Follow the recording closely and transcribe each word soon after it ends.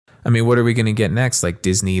I mean, what are we going to get next? Like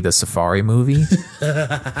Disney, the Safari movie?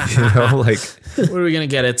 Like, what are we going to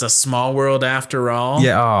get? It's a Small World After All.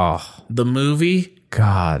 Yeah. Oh, the movie.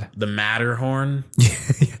 God. The Matterhorn.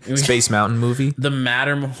 Space Mountain movie. The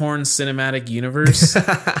Matterhorn Cinematic Universe.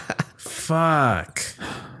 Fuck.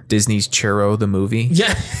 Disney's Churro, the movie.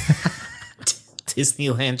 Yeah.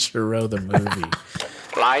 Disneyland Churro, the movie.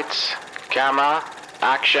 Lights, camera,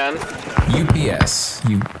 action. UPS,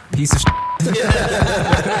 you piece of shit.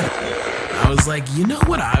 I was like, you know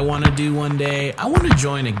what I want to do one day? I want to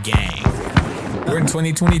join a gang. We're in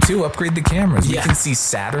 2022. Upgrade the cameras. We can see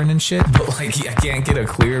Saturn and shit, but like, I can't get a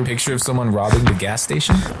clear picture of someone robbing the gas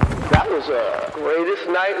station. That was the greatest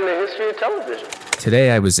night in the history of television.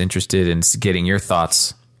 Today, I was interested in getting your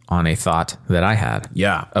thoughts on a thought that I had.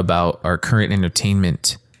 Yeah. About our current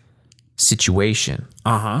entertainment situation.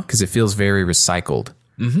 Because it feels very recycled.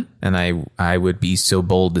 Mm-hmm. And I would be so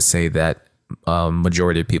bold to say that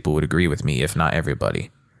majority of people would agree with me, if not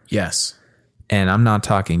everybody. Yes. And I'm not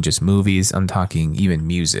talking just movies. I'm talking even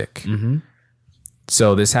music. Mm-hmm.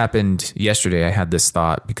 So this happened yesterday. I had this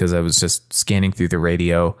thought because I was just scanning through the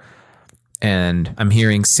radio and I'm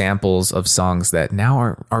hearing samples of songs that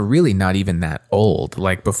now are really not even that old.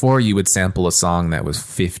 Like before you would sample a song that was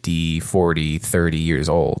 50, 40, 30 years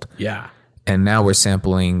old. Yeah. And now we're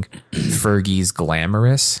sampling Fergie's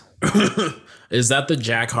Glamorous. Is that the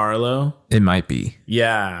Jack Harlow? It might be.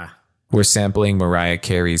 Yeah. We're sampling Mariah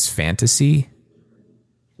Carey's Fantasy.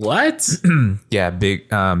 What? Yeah, big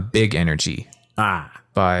energy.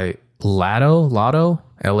 By Latto, Latto.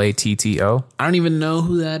 I don't even know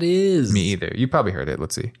who that is. Me either. You probably heard it.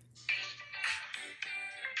 Let's see.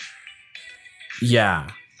 Yeah.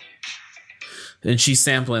 And she's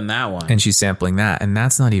sampling that one. And she's sampling that. And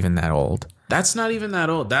that's not even that old. That's not even that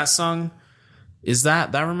old. That song, is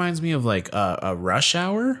that reminds me of like a Rush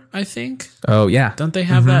Hour, I think. Oh, yeah. Don't they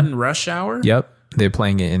have that in Rush Hour? Yep. They're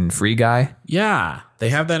playing it in Free Guy. Yeah. They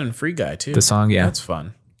have that in Free Guy, too. The song, yeah. That's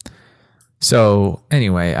fun. So,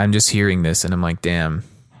 anyway, I'm just hearing this and I'm like, damn,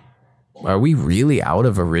 are we really out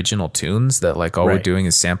of original tunes that like all we're doing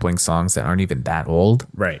is sampling songs that aren't even that old?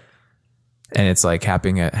 Right. And it's like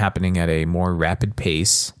happening at a more rapid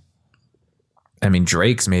pace. I mean,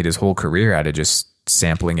 Drake's made his whole career out of just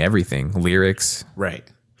sampling everything. Lyrics. Right.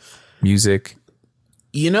 Music.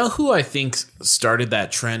 You know who I think started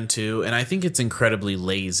that trend too, and I think it's incredibly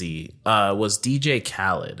lazy, was DJ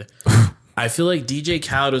Khaled. I feel like DJ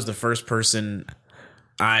Khaled was the first person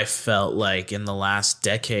I felt like in the last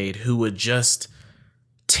decade who would just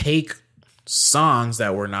take songs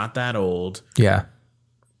that were not that old. Yeah.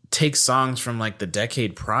 Take songs from like the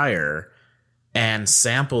decade prior and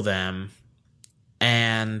sample them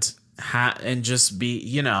and just be,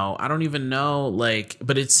 you know, I don't even know, like,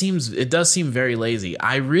 but it does seem very lazy.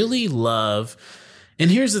 I really love, and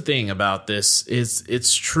here's the thing about this is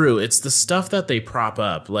it's true. It's the stuff that they prop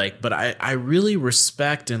up, like, but I really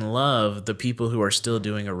respect and love the people who are still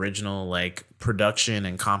doing original like production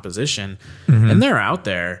and composition, and they're out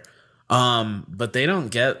there. But they don't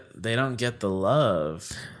get the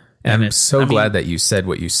love. And I'm so glad that you said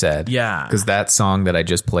what you said. Yeah. Because that song that I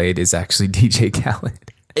just played is actually DJ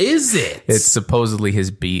Khaled. Is it? It's supposedly his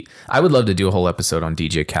beat. I would love to do a whole episode on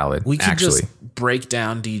DJ Khaled. We could just break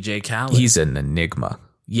down DJ Khaled. He's an enigma.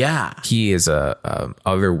 Yeah. He is a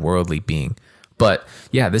otherworldly being. But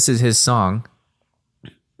yeah, this is his song,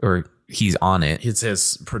 or he's on it. It's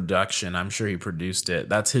his production. I'm sure he produced it.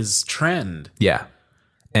 That's his trend. Yeah.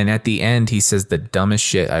 And at the end, he says the dumbest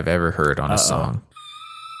shit I've ever heard on a song.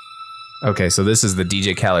 Okay, so this is the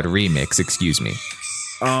DJ Khaled remix. Excuse me.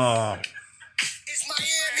 Oh.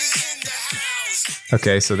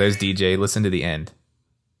 Okay, so there's DJ. Listen to the end.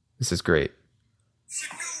 This is great.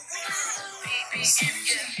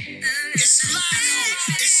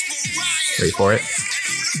 Wait for it.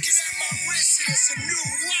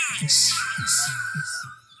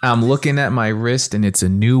 I'm looking at my wrist and it's a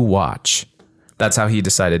new watch. That's how he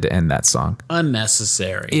decided to end that song.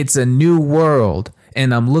 Unnecessary. It's a new world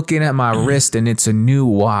and I'm looking at my wrist and it's a new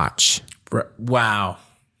watch. Wow.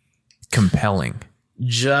 Compelling.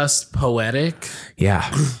 Just poetic.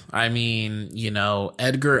 Yeah. I mean, you know,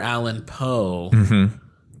 Edgar Allan Poe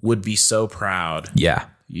would be so proud. Yeah.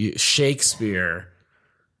 Shakespeare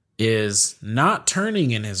is not turning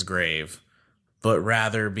in his grave, but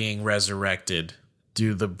rather being resurrected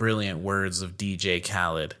through the brilliant words of DJ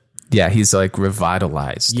Khaled. Yeah, he's like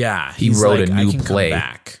revitalized. Yeah. He wrote like, a new I can play. come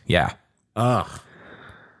back. Yeah. Ugh.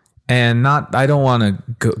 And I don't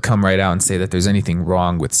want to come right out and say that there's anything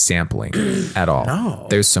wrong with sampling at all. No.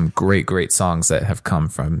 There's some great songs that have come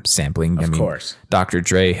from sampling. Of course. Dr.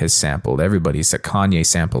 Dre has sampled. Everybody said Kanye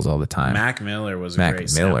samples all the time. Mac Miller was a great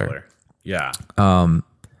sampler. Yeah.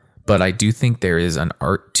 But I do think there is an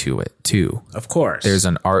art to it too. Of course. There's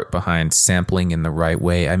an art behind sampling in the right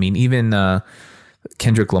way. I mean, even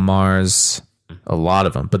Kendrick Lamar's, a lot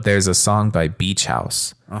of them, but there's a song by Beach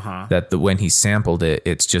House that when he sampled it,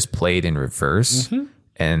 it's just played in reverse.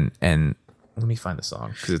 And let me find the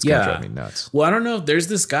song because it's gonna drive me nuts. Well, I don't know. There's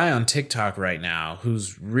this guy on TikTok right now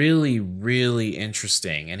who's really, really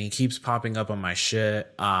interesting, and he keeps popping up on my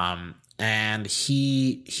shit. And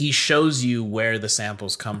he shows you where the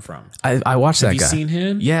samples come from. I watched that guy. Have you seen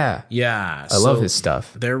him? Yeah. Yeah. I love his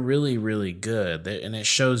stuff. They're really, really good. And it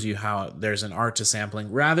shows you how there's an art to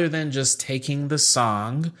sampling rather than just taking the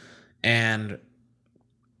song and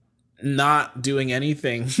not doing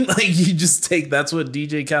anything. Like you just take, that's what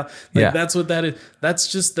DJ Khaled, that's what that is.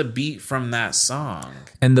 That's just the beat from that song.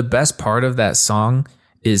 And the best part of that song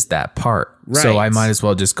is that part. Right. So I might as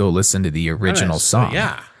well just go listen to the original song.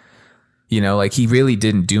 Yeah. You know, like he really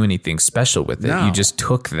didn't do anything special with it. No. You just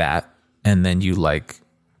took that and then you like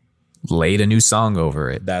laid a new song over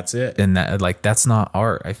it. That's it. And that's not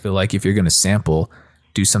art. I feel like if you're going to sample,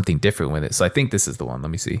 do something different with it. So I think this is the one. Let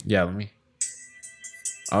me see. Yeah,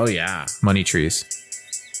 Oh yeah. Money Trees.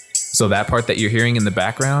 So that part that you're hearing in the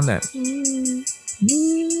background,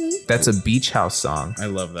 that's a Beach House song. I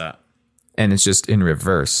love that. And it's just in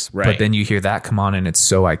reverse. Right. But then you hear that come on and it's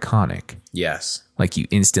so iconic. Yes. Like you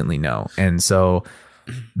instantly know. And so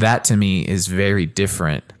that to me is very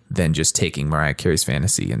different than just taking Mariah Carey's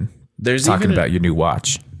Fantasy and talking about your new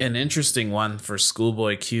watch. An interesting one for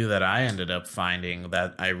Schoolboy Q that I ended up finding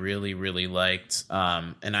that I really, really liked.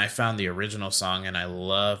 And I found the original song and I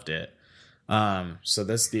loved it. So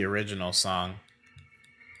that's the original song.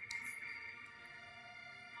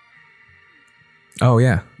 Oh,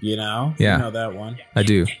 yeah. You know? Yeah. You know that one? I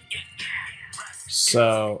do.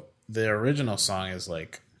 So the original song is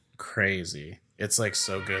like crazy. It's like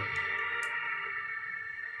so good.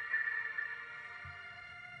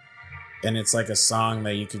 And it's like a song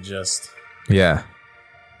that you could just... Yeah.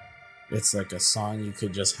 It's like a song you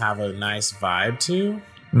could just have a nice vibe to,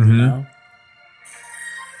 Mm-hmm. you know?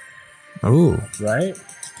 Oh. Right?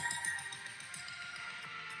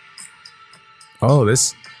 Oh,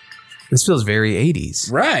 this feels very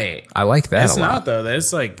 80s. Right. I like that It's a lot. not, though.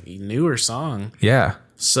 That's like a newer song. Yeah.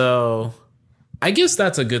 So I guess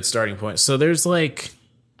that's a good starting point. So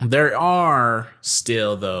there are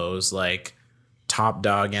still those like Top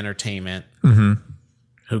Dog Entertainment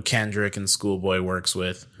who Kendrick and Schoolboy works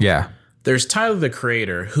with. Yeah. There's Tyler the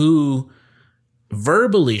Creator who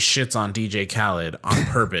verbally shits on DJ Khaled on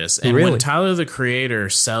purpose. And Really? when Tyler the Creator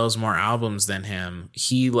sells more albums than him,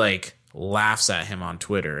 he like laughs at him on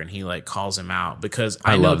Twitter and he like calls him out because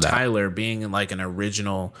I know love that. Tyler being like an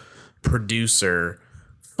original producer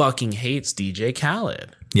fucking hates DJ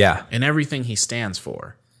Khaled Yeah. and everything he stands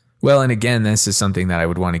for. Well, and again, this is something that I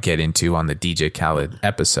would want to get into on the DJ Khaled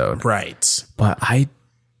episode. Right. But I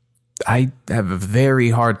have a very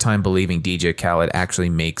hard time believing DJ Khaled actually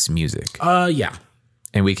makes music. Yeah,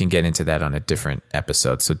 And we can get into that on a different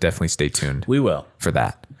episode. So definitely stay tuned we will. for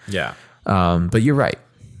that. Yeah. But you're right.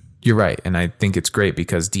 You're right. And I think it's great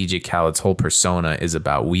because DJ Khaled's whole persona is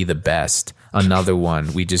about we the best. Another one,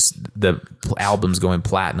 the album's going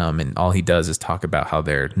platinum and all he does is talk about how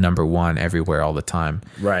they're number one everywhere all the time.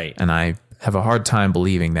 Right. And I have a hard time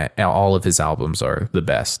believing that all of his albums are the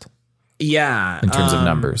best Yeah. in terms of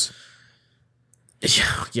numbers.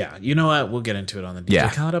 Yeah. You know what? We'll get into it on the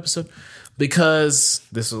DJ Khaled episode because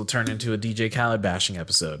this will turn into a DJ Khaled bashing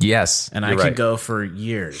episode. Yes. And I could go for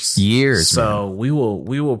years. So man. we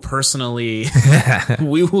will personally,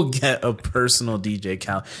 we will get a personal DJ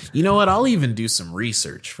Khaled. You know what? I'll even do some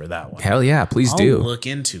research for that one. Hell yeah, please I'll do. look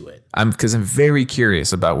into it. Because I'm very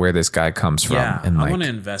curious about where this guy comes from. Yeah. And I like, want to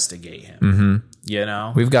investigate him. You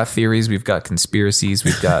know? we've got theories, we've got conspiracies,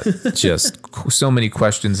 we've got just so many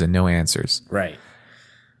questions and no answers. Right.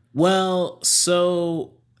 Well,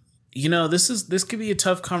 so, you know, this could be a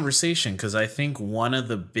tough conversation because I think one of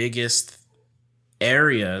the biggest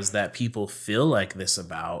areas that people feel like this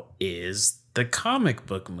about is the comic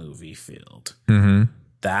book movie field. Mm-hmm.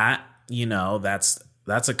 That, you know, that's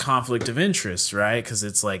a conflict of interest, right? Because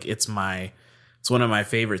it's like it's one of my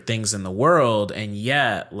favorite things in the world, and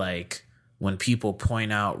yet, like, when people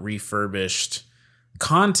point out refurbished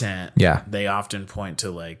content, they often point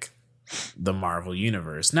to like the Marvel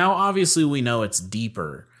universe. Now, obviously, we know it's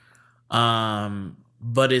deeper,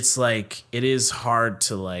 but it's like it is hard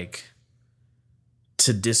to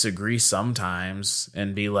to disagree sometimes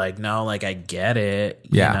and be like, no, like I get it.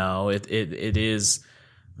 Yeah. You know, it is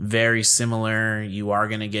very similar. You are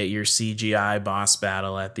going to get your CGI boss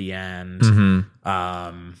battle at the end.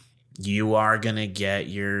 You are going to get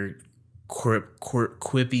your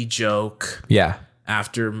quippy joke. Yeah.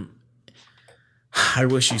 After, I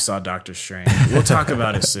wish you saw Doctor Strange. We'll talk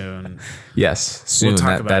about it soon. Yes. Soon. We'll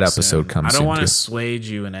talk about that it episode soon. comes I don't want to too. sway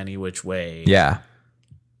you in any which way. Yeah.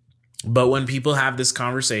 But when people have this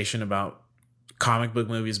conversation about comic book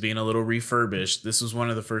movies being a little refurbished, this was one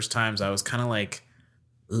of the first times I was kind of like,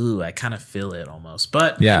 ooh, I kind of feel it almost.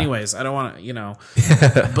 But yeah. anyways, I don't want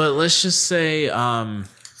to, but let's just say, I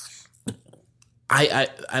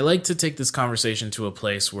like to take this conversation to a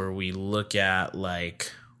place where we look at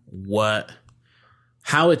like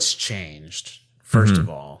how it's changed, first of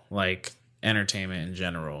all, like entertainment in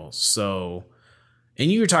general. So, and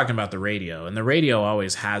you were talking about the radio, and the radio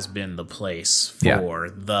always has been the place for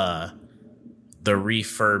the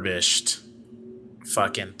refurbished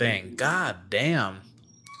fucking thing. God damn.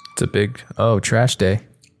 It's a big, trash day.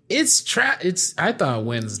 I thought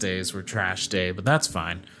Wednesdays were trash day, but that's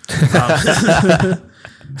fine.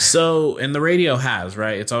 So, and the radio has,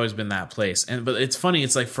 right? It's always been that place. But it's funny.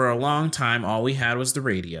 It's like for a long time, all we had was the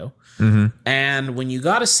radio. And when you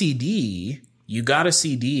got a CD,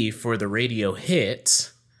 for the radio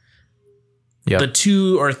hit. Yep. The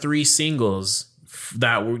 2 or 3 singles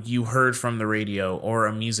that you heard from the radio or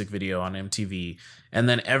a music video on MTV. And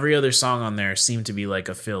then every other song on there seemed to be like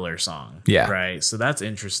a filler song. Yeah. Right. So that's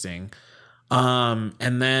interesting.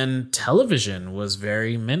 And then television was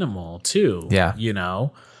very minimal too. Yeah.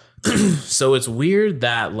 So it's weird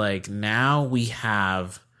that like now we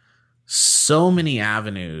have so many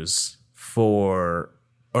avenues for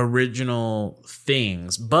original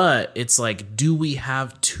things, but it's like, do we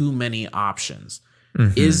have too many options?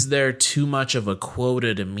 Is there too much of a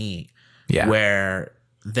quota to meet? Yeah. Where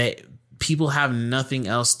people have nothing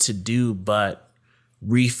else to do but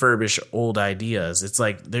refurbish old ideas. It's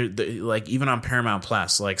like they're like even on Paramount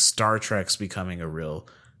Plus, like Star Trek's becoming a real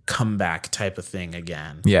comeback type of thing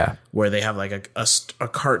again. Yeah. Where they have like a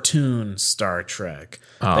cartoon Star Trek.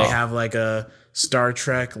 They have like a Star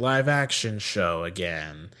Trek live action show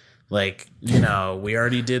again. Like, we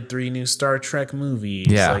already did 3 new Star Trek movies.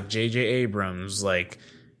 Yeah. Like J.J. Abrams. Like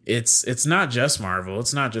it's not just Marvel.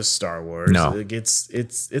 It's not just Star Wars. No. Like, it's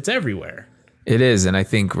everywhere. It is. And I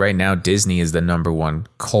think right now Disney is the number one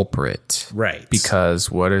culprit. Right.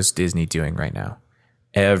 Because what is Disney doing right now?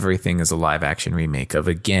 Everything is a live action remake of,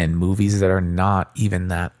 again, movies that are not even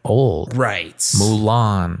that old. Right.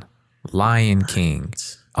 Mulan, Lion King,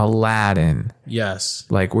 Aladdin. Yes.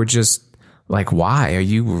 Like, we're just like, why? Are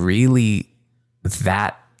you really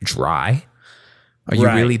that dry? Are you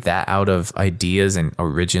really that out of ideas and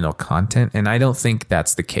original content? And I don't think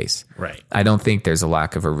that's the case. Right. I don't think there's a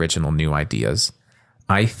lack of original new ideas.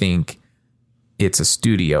 I think it's a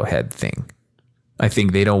studio head thing. I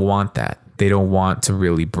think they don't want that. They don't want to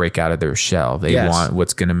really break out of their shell. They want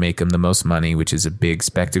what's going to make them the most money, which is a big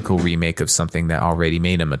spectacle remake of something that already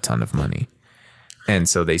made them a ton of money. And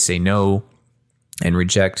so they say no and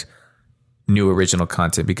reject new original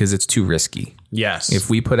content because it's too risky. Yes. If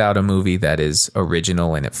we put out a movie that is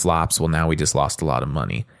original and it flops, well, now we just lost a lot of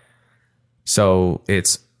money. So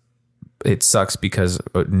it sucks because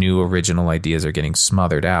new original ideas are getting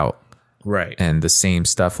smothered out. Right. And the same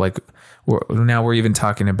stuff, like now we're even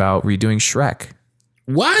talking about redoing Shrek.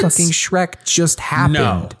 What? Fucking Shrek just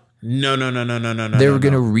happened. No. They were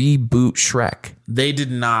going to reboot Shrek. They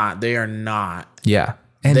did not. They are not. Yeah.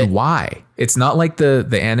 And why? It's not like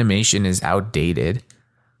the animation is outdated.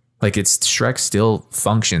 Like Shrek still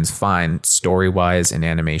functions fine story-wise and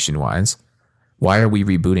animation-wise. Why are we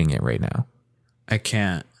rebooting it right now? I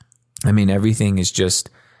can't. I mean, everything is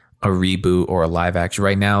just a reboot or a live action.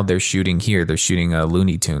 Right now, they're shooting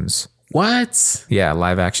Looney Tunes. What? Yeah,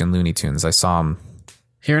 live action Looney Tunes. I saw them.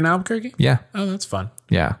 Here in Albuquerque? Yeah. Oh, that's fun.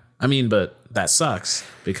 Yeah. I mean, but that sucks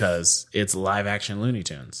because it's live action Looney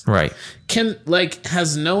Tunes. Right.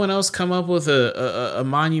 Has no one else come up with a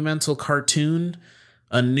monumental cartoon,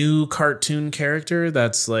 a new cartoon character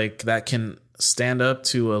that can stand up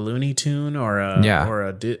to a Looney Tune or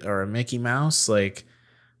a Mickey Mouse? Like,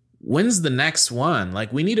 when's the next one?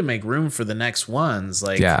 Like, we need to make room for the next ones.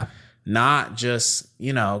 Like, not just,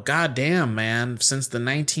 goddamn, man, since the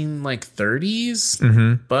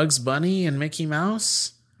 1930s, Bugs Bunny and Mickey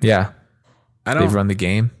Mouse. Yeah. They've run the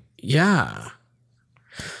game. Yeah.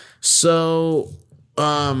 So,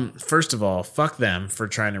 first of all, fuck them for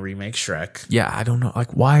trying to remake Shrek. Yeah, I don't know.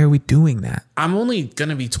 Like, why are we doing that? I'm only going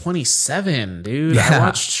to be 27, dude. Yeah. I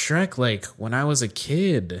watched Shrek, when I was a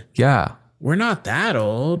kid. Yeah. we're not that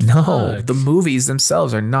old. No, Fuck. the movies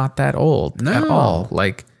themselves are not that old at all.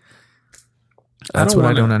 Like, that's what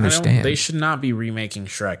I don't understand. They should not be remaking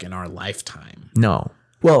Shrek in our lifetime. No.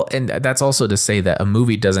 Well, and that's also to say that a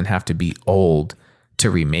movie doesn't have to be old to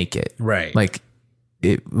remake it. Right. Like,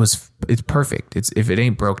 it's perfect. If it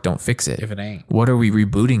ain't broke, don't fix it. If it ain't. What are we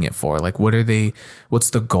rebooting it for? Like, what's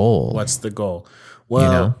the goal? What's the goal?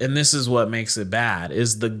 Well, and this is what makes it bad,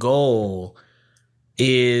 is the goal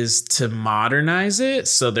is to modernize it.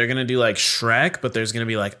 So they're going to do like Shrek, but there's going to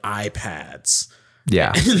be like iPads.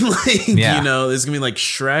 Yeah. And like, you know, there's going to be like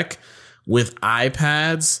Shrek with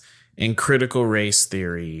iPads and critical race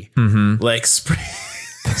theory. Like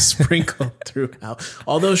sprinkled throughout.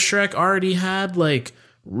 Although Shrek already had like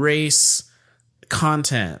race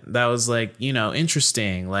content that was like, you know,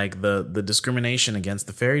 interesting, like the discrimination against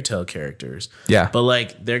the fairy tale characters. Yeah. But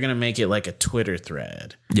like they're gonna make it like a Twitter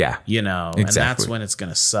thread. Yeah. You know, exactly. And that's when it's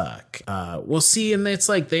gonna suck. We'll see, and it's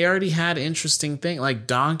like they already had interesting thing, like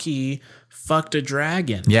Donkey fucked a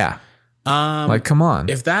dragon. Yeah. Like, come on.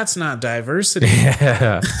 If that's not diversity.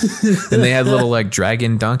 Yeah. And they had little like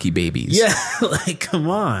dragon donkey babies. Yeah. Like, come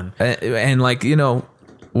on. And like, you know,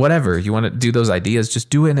 whatever you want to do those ideas,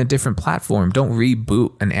 just do it in a different platform. Don't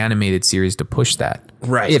reboot an animated series to push that.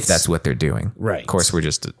 Right. If that's what they're doing. Right. Of course, we're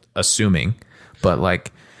just assuming, but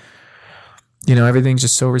like, you know, everything's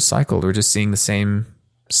just so recycled. We're just seeing the same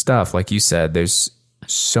stuff. Like you said,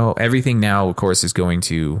 everything now, of course, is going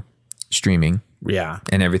to streaming. Yeah.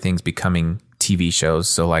 And everything's becoming TV shows.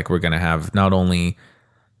 So like we're going to have not only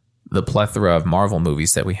the plethora of Marvel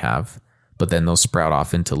movies that we have, but then they'll sprout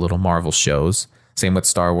off into little Marvel shows. Same with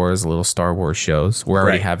Star Wars, little Star Wars shows. We're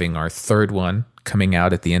already having our third one coming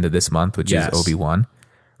out at the end of this month, which is Obi-Wan.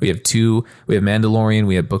 We have Mandalorian,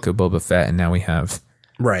 we have Book of Boba Fett, and now we have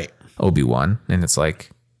Obi-Wan. And it's like,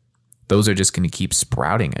 those are just going to keep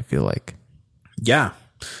sprouting, I feel like. Yeah.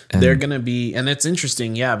 They're going to be, and it's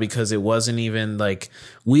interesting, because it wasn't even like,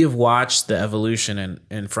 we have watched the evolution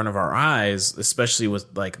in front of our eyes, especially with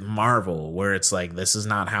like Marvel, where it's like, this is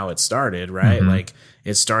not how it started, right? Mm-hmm. Like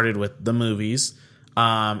it started with the movies,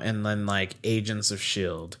 and then like Agents of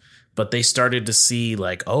S.H.I.E.L.D., but they started to see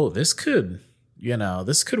like, oh, this could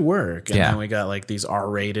work. And then we got like these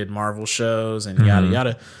R-rated Marvel shows and yada,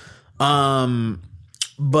 yada.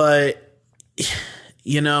 But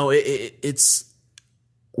you know, it's,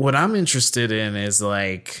 what I'm interested in is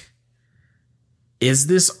like, is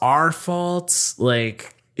this our fault?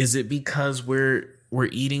 Like, is it because we're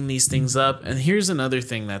eating these things up? And here's another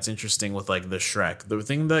thing that's interesting with like the Shrek. The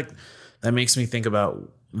thing that makes me think about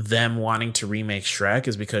them wanting to remake Shrek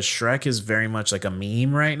is because Shrek is very much like a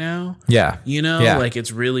meme right now. Yeah. You know, like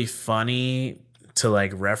it's really funny to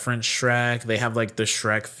like reference Shrek. They have like the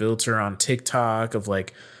Shrek filter on TikTok of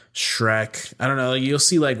like Shrek. I don't know. You'll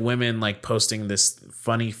see like women like posting this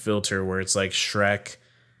funny filter where it's like Shrek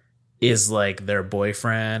is like their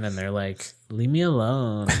boyfriend and they're like, leave me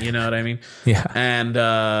alone. You know what I mean? Yeah. And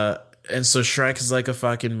so Shrek is like a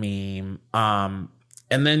fucking meme.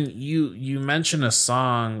 And then you mentioned a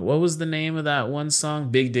song. What was the name of that one song?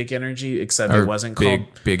 Big Dick Energy, except it wasn't called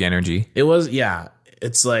Big Energy. It was,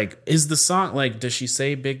 It's like, is the song like, does she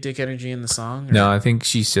say Big Dick Energy in the song? Or? No, I think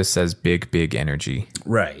she just says big energy.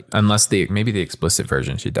 Right. Unless maybe the explicit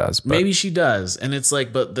version she does. But. Maybe she does. And it's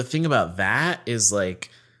like, but the thing about that is like,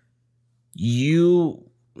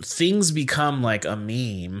 things become like a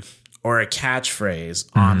meme or a catchphrase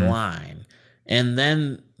online. And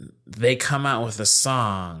then they come out with a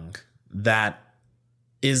song that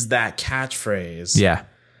is that catchphrase. Yeah.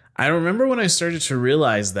 I remember when I started to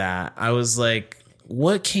realize that, I was like,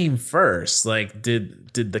 what came first? Like,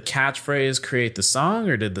 did the catchphrase create the song,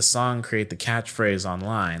 or did the song create the catchphrase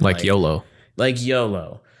online? Like YOLO. Like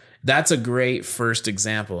YOLO. That's a great first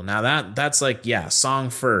example. Now that's like, song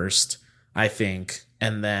first, I think.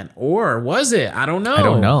 And then, or was it? I don't know. I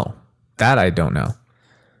don't know. That I don't know.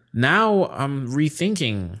 Now I'm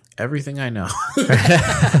rethinking everything I know.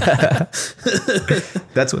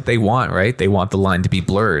 That's what they want, right? They want the line to be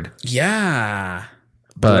blurred. Yeah.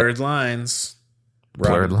 Blurred lines.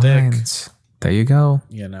 Blurred lines. There you go.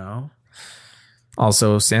 You know.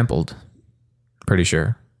 Also sampled. Pretty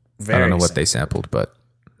sure. I don't know what they sampled, but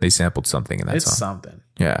they sampled something in that song. It's something.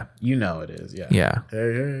 Yeah. You know it is. Yeah. Yeah.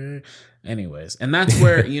 Hey. Anyways. And that's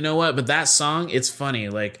where, you know what? But that song, it's funny.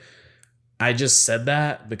 Like, I just said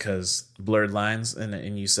that because blurred lines,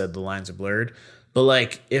 and you said the lines are blurred. But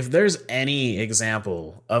like, if there's any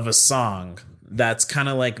example of a song that's kind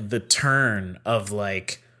of like the turn of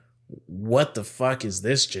like, what the fuck is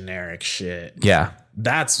this generic shit? Yeah.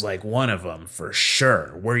 That's like one of them for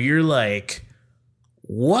sure, where you're like,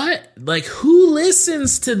 what? Like, who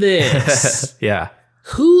listens to this? Yeah.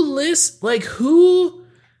 Who?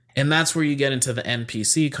 And that's where you get into the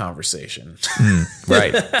NPC conversation.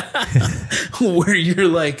 Right. Where you're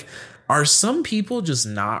like, are some people just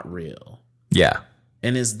not real? Yeah.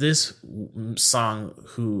 And is this song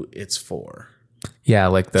who it's for? Yeah,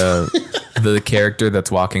 like the character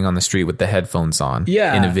that's walking on the street with the headphones on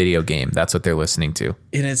in a video game. That's what they're listening to.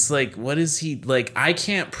 And it's like, what is he like? I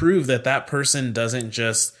can't prove that person doesn't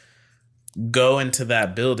just go into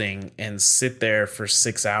that building and sit there for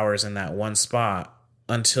 6 hours in that one spot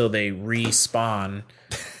until they respawn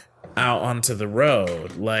out onto the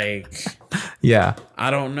road. Like, yeah, I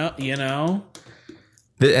don't know, you know?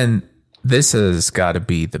 And this has got to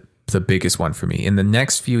be the biggest one for me. In the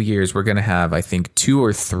next few years, we're going to have, I think, 2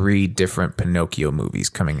 or 3 different Pinocchio movies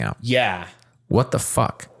coming out. Yeah. What the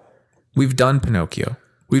fuck? We've done Pinocchio.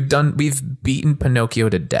 We've beaten Pinocchio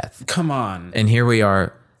to death. Come on. And here we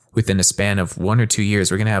are within a span of 1 or 2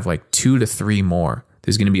 years. We're going to have like 2 to 3 more.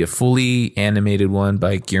 There's going to be a fully animated one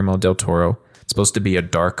by Guillermo del Toro. It's supposed to be a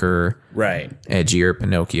darker, edgier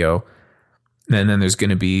Pinocchio. And then there's going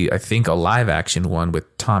to be, I think, a live action one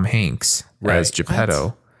with Tom Hanks as Geppetto.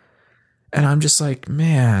 What? And I'm just like,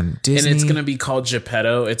 man, Disney. And it's going to be called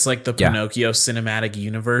Geppetto. It's like the Pinocchio cinematic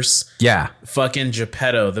universe. Yeah. Fucking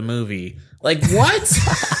Geppetto, the movie. Like, what?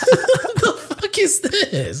 The fuck is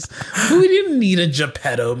this? We didn't need a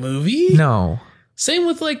Geppetto movie. No. Same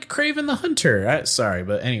with like Kraven the Hunter. Sorry,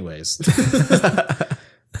 but anyways.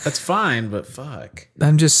 That's fine, but fuck.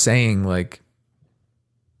 I'm just saying, like,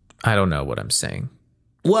 I don't know what I'm saying.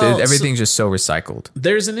 Well, everything's just so recycled.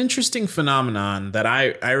 There's an interesting phenomenon that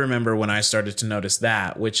I remember when I started to notice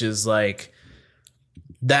that, which is like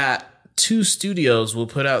that 2 studios will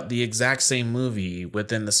put out the exact same movie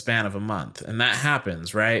within the span of a month. And that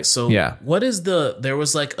happens, right? So what is there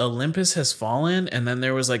was like Olympus Has Fallen, and then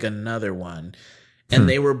there was like another one. And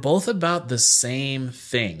they were both about the same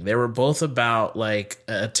thing. They were both about like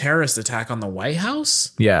a terrorist attack on the White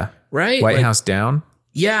House. Yeah. Right? White House Down.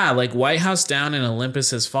 Yeah, like White House Down and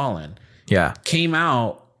Olympus Has Fallen. Yeah. Came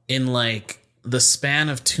out in like the span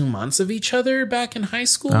of 2 months of each other back in high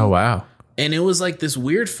school. Oh, wow. And it was like this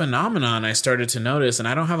weird phenomenon I started to notice. And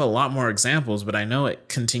I don't have a lot more examples, but I know it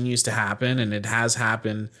continues to happen and it has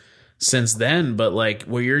happened since then. But like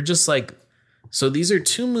where you're just like, so these are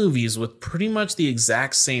 2 movies with pretty much the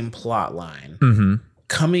exact same plot line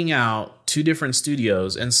coming out, 2 different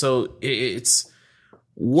studios. And so it's,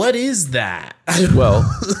 what is that? Well,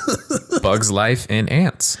 Bug's Life and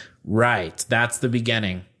Ants. Right. That's the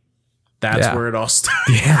beginning. That's where it all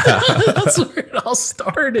started. Yeah. That's where it all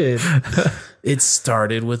started. It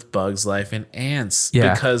started with Bug's Life and Ants.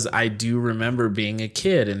 Yeah. Because I do remember being a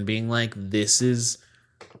kid and being like, this is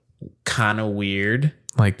kind of weird.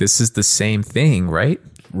 Like, this is the same thing, right?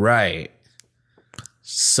 Right.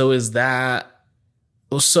 So is that...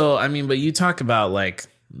 Well, so, I mean, but you talk about, like,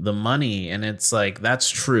 the money, and it's like, that's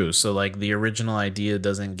true. So, like, the original idea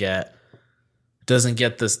doesn't get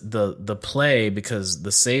this the play, because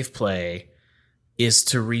the safe play is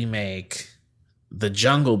to remake The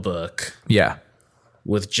Jungle Book. Yeah.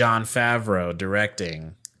 With Jon Favreau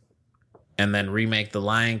directing, and then remake The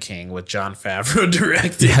Lion King with Jon Favreau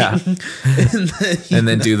directing. Yeah. and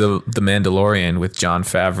then do the Mandalorian with Jon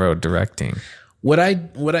Favreau directing. What I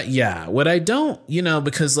don't, you know,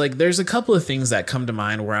 because like there's a couple of things that come to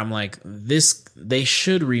mind where I'm like, they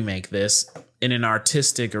should remake this in an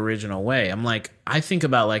artistic, original way. I'm like, I think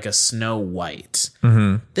about like a Snow White.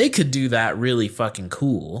 Mm-hmm. They could do that really fucking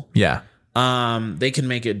cool. Yeah. They can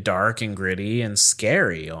make it dark and gritty and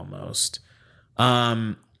scary almost.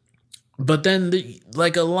 But then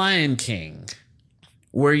like a Lion King,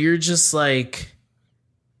 where you're just like,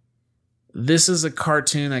 this is a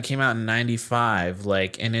cartoon that came out in 95,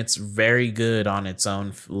 like, and it's very good on its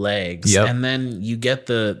own legs. Yep. And then you get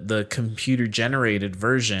the computer generated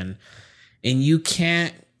version, and you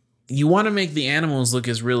want to make the animals look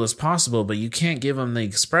as real as possible, but you can't give them the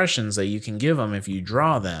expressions that you can give them if you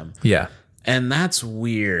draw them. Yeah. And that's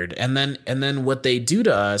weird. And then what they do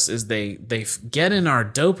to us is they get in our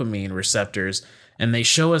dopamine receptors, and they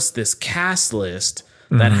show us this cast list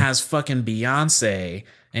that has fucking Beyonce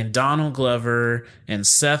and Donald Glover and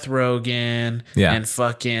Seth Rogen and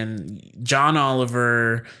fucking John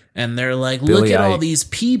Oliver. And they're like, look at all these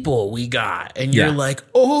people we got. And you're like,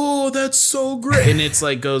 oh, that's so great. And it's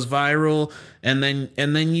like goes viral. And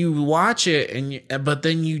then you watch it, but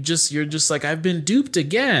then you're just like, I've been duped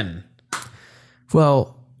again.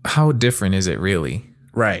 Well, how different is it really?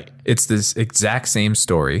 Right. It's this exact same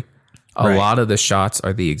story. A lot of the shots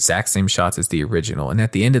are the exact same shots as the original. And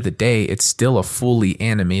at the end of the day, it's still a fully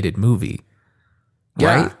animated movie.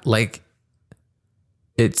 Yeah. right? Like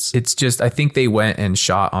it's just, I think they went and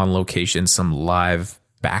shot on location some live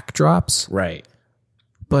backdrops, Right.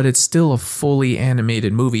 but it's still a fully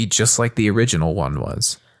animated movie, just like the original one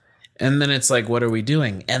was. And then it's like, what are we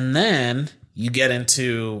doing? And then you get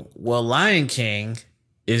into, well, Lion King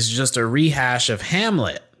is just a rehash of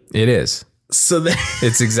Hamlet. It is. So then,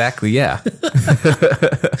 It's exactly, yeah.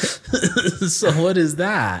 so what is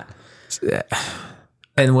that?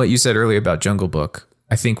 And what you said earlier about Jungle Book,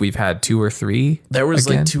 I think we've had 2 or 3. There was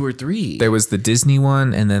again. like 2 or 3. There was the Disney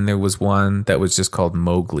one, and then there was one that was just called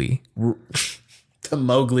Mowgli. The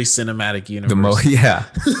Mowgli cinematic universe. Yeah.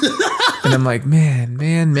 And I'm like,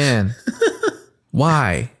 man.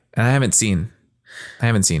 Why? And I haven't seen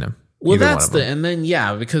them. Well, Either that's one of them. and then,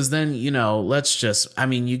 yeah, because then, let's just, I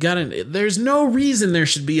mean, there's no reason there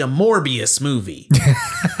should be a Morbius movie.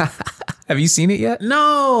 Have you seen it yet?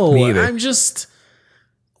 No, Me either. I'm just,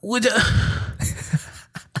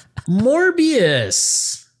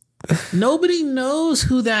 Morbius. Nobody knows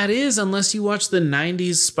who that is unless you watch the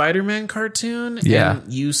 90s Spider-Man cartoon. Yeah.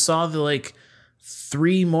 And you saw the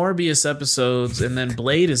 3 Morbius episodes and then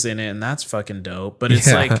Blade is in it and that's fucking dope. But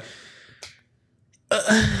it's like,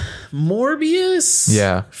 Morbius?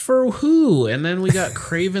 Yeah. For who? And then we got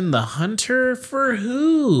Kraven the Hunter for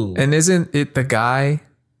who? And isn't it the guy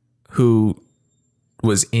who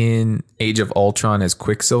was in Age of Ultron as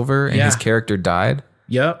Quicksilver and his character died?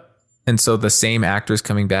 Yep. And so the same actor's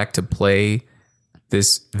coming back to play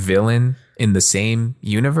this villain in the same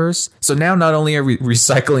universe. So now not only are we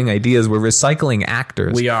recycling ideas, we're recycling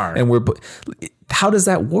actors. We are. And how does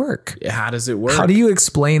that work? How does it work? How do you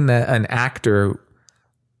explain that an actor's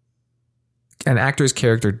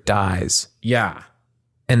character dies Yeah.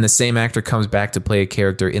 and the same actor comes back to play a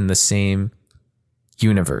character in the same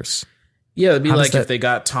universe? Yeah, it'd be How does like that- if they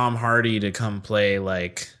got Tom Hardy to come play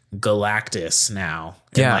Galactus now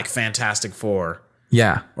in Fantastic Four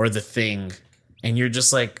Yeah. or The Thing. And you're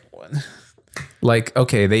just like, what? Like,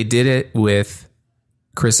 okay, they did it with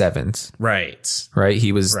Chris Evans, Right. right?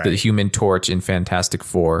 He was the Right. Human Torch in Fantastic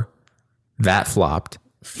Four. That flopped.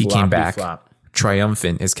 He came Floppy back flop.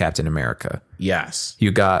 triumphant as Captain America. Yes.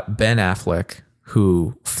 You got Ben Affleck,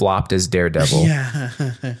 who flopped as Daredevil, Yeah.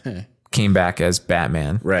 came back as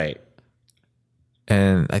Batman. Right.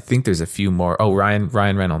 And I think there's a few more. Oh, Ryan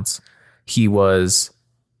Reynolds. He was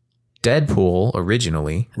Deadpool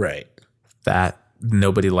originally. Right. That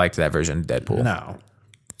nobody liked that version of Deadpool. No.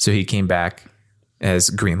 So he came back as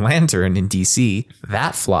Green Lantern in DC.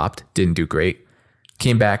 That flopped, didn't do great.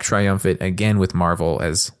 Came back triumphant again with Marvel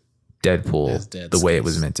as Deadpool, the way it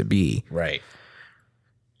was meant to be. Right.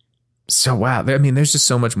 So wow, I mean, there's just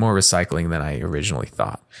so much more recycling than I originally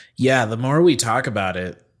thought. Yeah, the more we talk about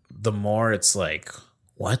it, the more it's like,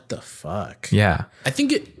 what the fuck? Yeah. I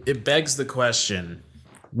think it begs the question,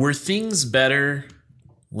 were things better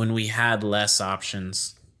when we had less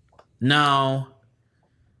options? No.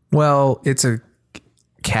 Well, it's a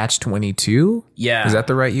catch-22. Yeah. Is that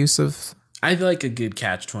the right use of I like a good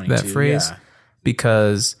catch-22. that phrase? Yeah.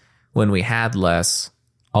 Because when we had less,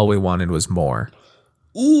 all we wanted was more.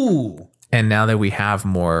 Ooh. And now that we have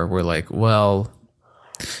more, we're like, well,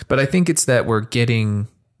 but I think it's that we're getting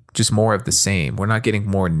just more of the same. We're not getting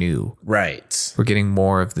more new. Right. We're getting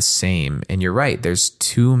more of the same. And you're right. There's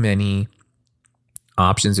too many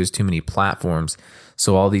options. There's too many platforms.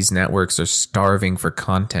 So all these networks are starving for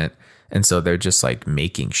content. And so they're just like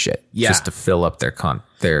making shit just to fill up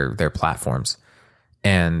their their platforms.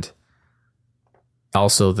 And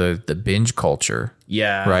also the binge culture.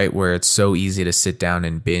 Yeah. Right. Where it's so easy to sit down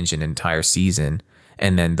and binge an entire season.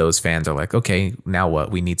 And then those fans are like, okay, now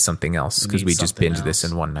what? We need something else because we just binged this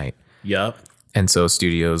in one night. Yep. And so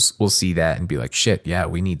studios will see that and be like, shit, yeah,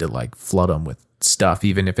 we need to like flood them with stuff,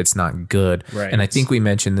 even if it's not good. Right. And I think we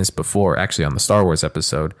mentioned this before, actually on the Star Wars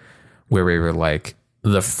episode, where we were like,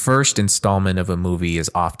 the first installment of a movie is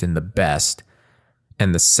often the best.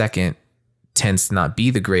 And the second tends to not be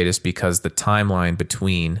the greatest because the timeline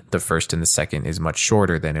between the first and the second is much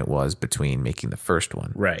shorter than it was between making the first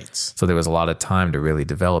one. Right. So there was a lot of time to really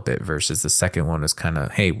develop it versus the second one was kind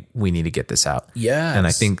of, hey, we need to get this out. Yeah. And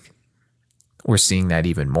I think we're seeing that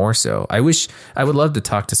even more so. I would love to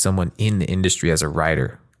talk to someone in the industry as a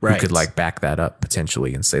writer who could like back that up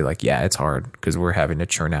potentially and say like, yeah, it's hard because we're having to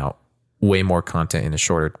churn out way more content in a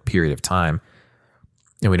shorter period of time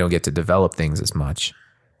and we don't get to develop things as much.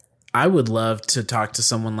 I would love to talk to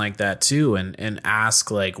someone like that too and ask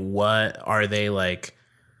like, what are they like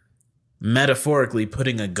metaphorically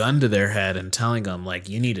putting a gun to their head and telling them like,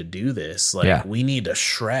 you need to do this. Like we need a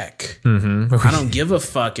Shrek. Mm-hmm. I don't give a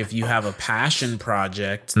fuck if you have a passion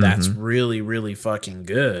project that's really, really fucking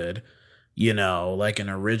good, you know, like an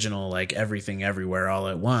original, like Everything Everywhere All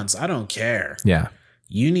at Once. I don't care. Yeah.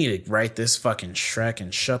 You need to write this fucking Shrek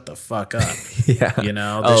and shut the fuck up. Yeah. You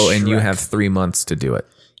know? And you have 3 months to do it.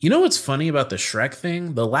 You know what's funny about the Shrek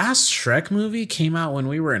thing? The last Shrek movie came out when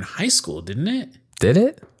we were in high school, didn't it? Did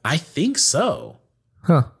it? I think so.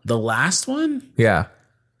 Huh. The last one? Yeah.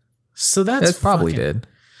 So that's It probably did.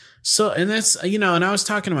 So, and that's, you know, and I was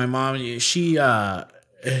talking to my mom. She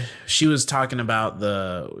was talking about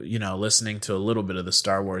listening to a little bit of the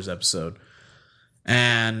Star Wars episode.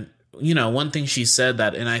 And, you know, one thing she said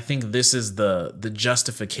that, and I think this is the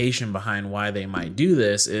justification behind why they might do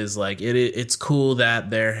this, is like, it's cool that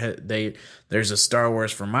there's a Star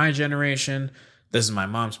Wars for my generation. This is my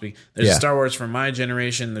mom speaking. There's a Star Wars for my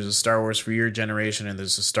generation. There's a Star Wars for your generation, and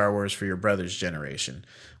there's a Star Wars for your brother's generation.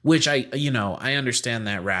 Which I understand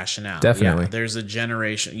that rationale. Definitely. Yeah, there's a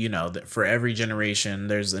generation. You know, for every generation,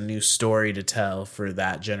 there's a new story to tell for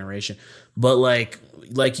that generation. But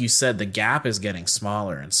like you said, the gap is getting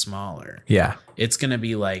smaller and smaller. Yeah. It's gonna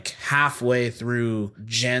be like halfway through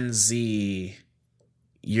Gen Z,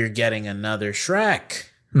 you're getting another Shrek.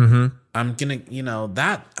 Mm-hmm. I'm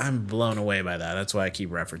gonna, I'm blown away by that. That's why I keep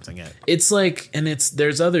referencing it. It's like, and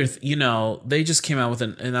there's other, they just came out with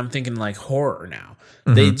and I'm thinking like horror now.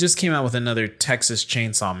 Mm-hmm. They just came out with another Texas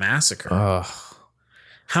Chainsaw Massacre. Ugh.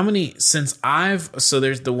 How many, so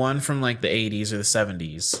there's the one from like the 80s or the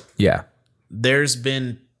 70s. Yeah. There's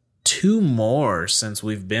been 2 more since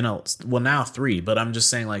we've been, now 3, but I'm just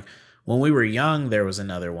saying like, when we were young, there was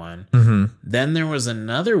another one. Mm-hmm. Then there was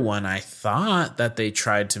another one I thought that they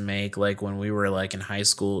tried to make like when we were like in high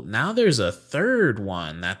school. Now there's a third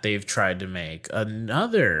one that they've tried to make.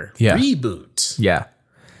 Another reboot. Yeah.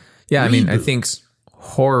 Yeah, I mean, I think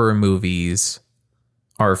horror movies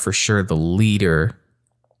are for sure the leading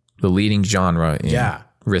genre in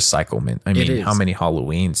recyclement. I mean, how many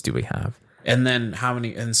Halloweens do we have? And then how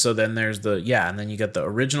many? And so then there's and then you get the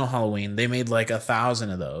original Halloween. They made like 1,000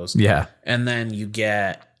 of those. Yeah. And then you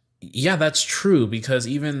get, that's true, because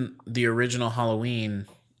even the original Halloween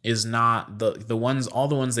is not the ones, all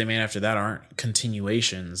the ones they made after that aren't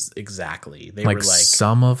continuations exactly. They were like,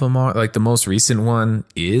 some of them are, like the most recent one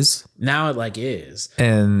is. Now it like is.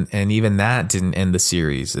 And even that didn't end the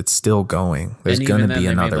series. It's still going. There's going to be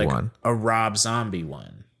another one. A Rob Zombie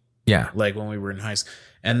one. Yeah. Like when we were in high school.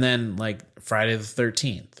 And then like Friday the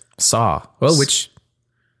 13th. Saw. Well, which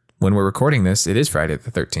when we're recording this, it is Friday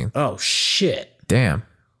the 13th. Oh, shit. Damn.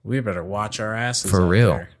 We better watch our asses. For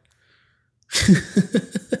real.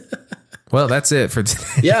 Well, that's it for today.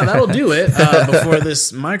 Yeah, that'll do it before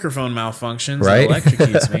this microphone malfunctions and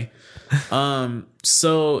electrocutes me.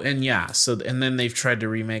 And then they've tried to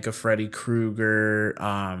remake a Freddy Krueger.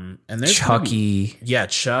 And there's Chucky.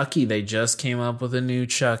 Chucky. They just came up with a new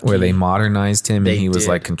Chucky. Where they modernized him and he was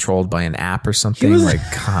like controlled by an app or something. Like,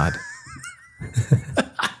 God.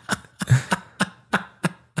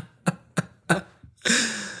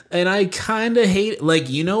 And I kind of hate, like,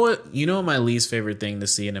 you know what my least favorite thing to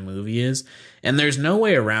see in a movie is? And there's no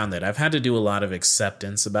way around it. I've had to do a lot of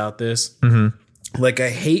acceptance about this. Mm-hmm. Like, I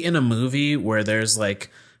hate in a movie where there's like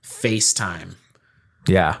FaceTime.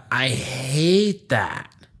 Yeah. I hate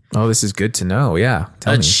that. Oh, this is good to know. Yeah.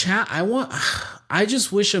 Tell me. I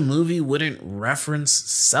just wish a movie wouldn't reference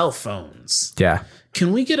cell phones. Yeah.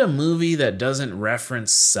 Can we get a movie that doesn't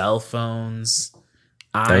reference cell phones?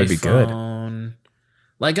 That would be good.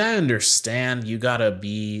 Like, I understand you gotta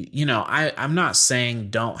be, I'm not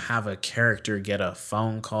saying don't have a character get a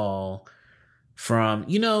phone call from,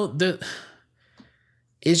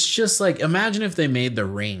 it's just like, imagine if they made The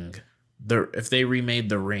Ring, if they remade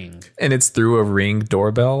The Ring. And it's through a Ring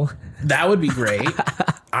doorbell. That would be great.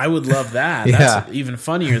 I would love that. Yeah. That's even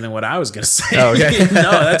funnier than what I was going to say. Oh, okay.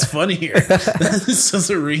 No, that's funnier. That's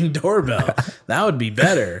just a Ring doorbell. That would be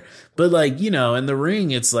better. But like, in The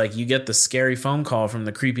Ring, it's like you get the scary phone call from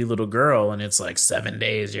the creepy little girl and it's like 7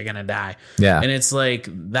 days, you're going to die. Yeah. And it's like,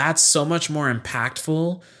 that's so much more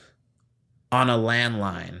impactful on a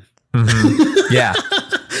landline. Mm-hmm. Yeah.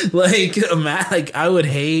 like I would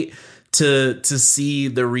hate to see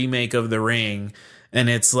the remake of The Ring and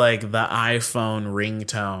it's like the iPhone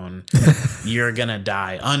ringtone. You're gonna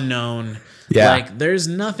die. Unknown. Yeah. Like, there's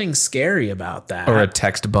nothing scary about that. Or a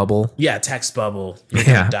text bubble. Yeah, text bubble. You're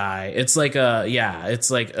gonna die. It's like a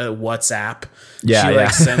WhatsApp. Yeah.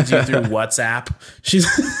 She sends you through WhatsApp. She's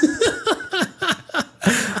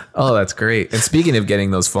Oh, that's great. And speaking of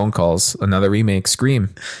getting those phone calls, another remake,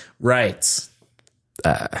 Scream. Right.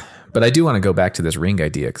 But I do want to go back to this Ring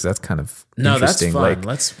idea because that's kind of interesting. That's fun.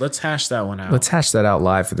 Like, let's hash that one out. Let's hash that out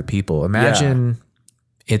live for the people. Imagine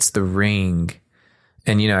it's The Ring,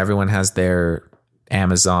 and everyone has their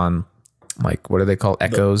Amazon like, what are they called?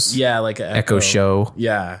 Echoes? like an Echo show.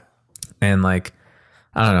 Yeah. And like,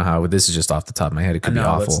 I don't know how, this is just off the top of my head. It could be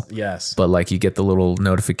awful. Yes. But like you get the little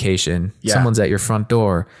notification, Yeah. someone's at your front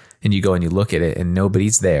door, and you go and you look at it and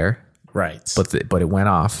nobody's there. Right. But it went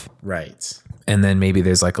off. Right. And then maybe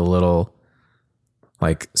there's like a little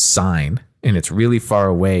like sign and it's really far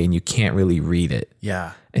away and you can't really read it.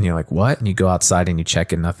 Yeah. And you're like, what? And you go outside and you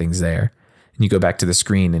check and nothing's there. And you go back to the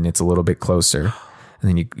screen and it's a little bit closer. And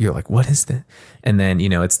then you're like, what is that? And then,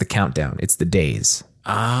 it's the countdown. It's the days.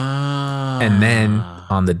 And then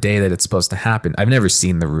on the day that it's supposed to happen, I've never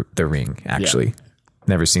seen the Ring, actually. Yeah.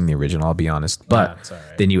 Never seen the original, I'll be honest. But it's all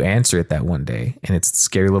right. then you answer it that one day, and it's the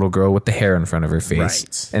scary little girl with the hair in front of her face.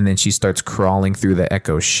 Right. And then she starts crawling through the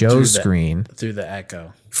Echo show screen. Through the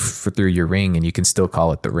Echo. Through your Ring, and you can still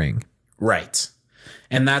call it the Ring. Right.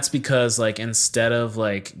 And that's because, like, instead of,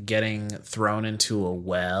 like, getting thrown into a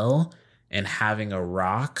well and having a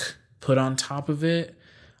rock put on top of it,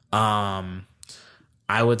 I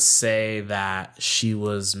would say that she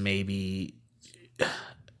was maybe...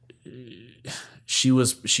 She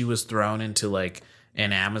was thrown into like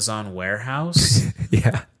an Amazon warehouse.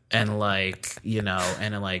 Yeah. And like,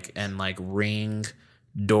 and Ring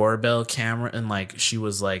doorbell camera, and like she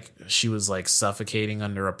was like suffocating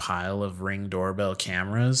under a pile of Ring doorbell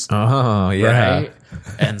cameras. Oh, yeah. Right?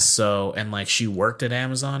 And like she worked at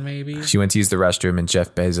Amazon maybe. She went to use the restroom and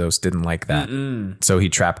Jeff Bezos didn't like that. So he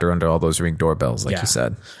trapped her under all those Ring doorbells, like you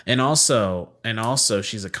said. And also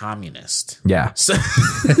she's a communist. Yeah. So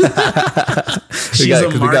she's a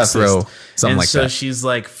Marxist. We gotta throw something and like so that. she's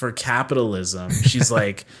like, for capitalism. She's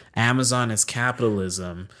like, Amazon is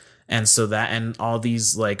capitalism. And so that, and all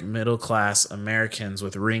these like middle class Americans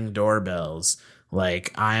with Ring doorbells,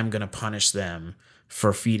 like, I am going to punish them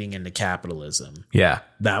for feeding into capitalism. Yeah.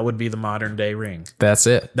 That would be the modern day Ring. That's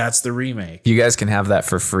it. That's the remake. You guys can have that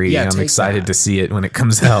for free. Yeah, I'm take excited that. to see it when it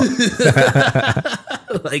comes out.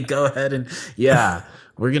 Like, go ahead and,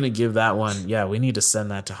 we're going to give that one. Yeah, we need to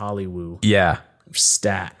send that to Hollywood. Yeah.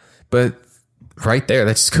 Stat. But right there,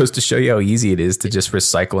 that just goes to show you how easy it is to just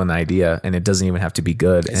recycle an idea, and it doesn't even have to be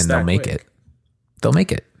good, and they'll make it. They'll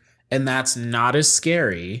make it. And that's not as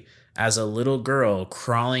scary as a little girl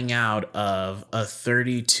crawling out of a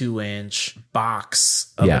 32-inch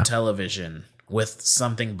box of a television with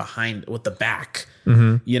something behind, with the back,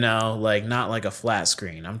 like not like a flat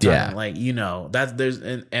screen. I'm talking like, that there's,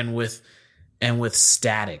 and with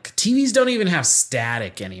static. TVs don't even have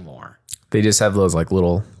static anymore. They just have those like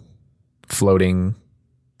little floating,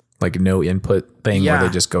 like no input thing where they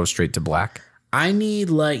just go straight to black. I need,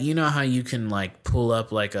 like, how you can like pull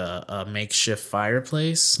up like a makeshift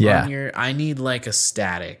fireplace Yeah. on your, I need like a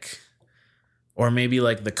static, or maybe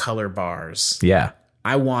like the color bars. Yeah.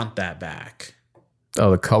 I want that back.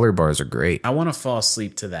 Oh, the color bars are great. I want to fall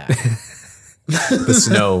asleep to that.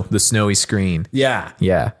 The snowy screen. Yeah.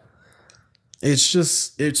 Yeah.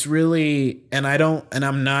 It's really, and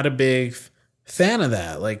I'm not a big fan of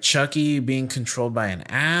that. Like Chucky being controlled by an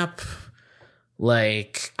app.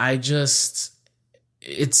 Like,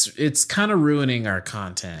 it's kind of ruining our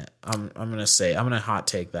content. I'm going to hot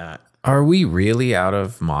take that. Are we really out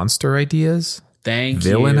of monster ideas?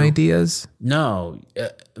 Villain ideas? No,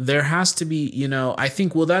 there has to be, I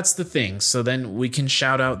think, well, that's the thing. So then we can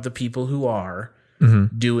shout out the people who are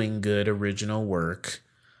doing good original work.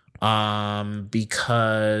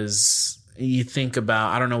 Because you think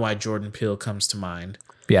about, I don't know why Jordan Peele comes to mind.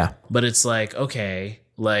 Yeah. But it's like, okay,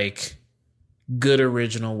 like good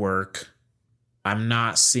original work. I'm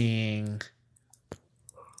not seeing,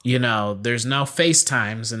 there's no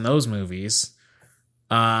FaceTimes in those movies.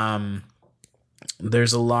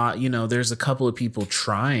 There's a lot, there's a couple of people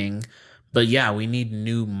trying, but yeah, we need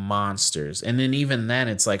new monsters. And then even then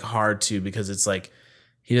it's like hard to, because it's like,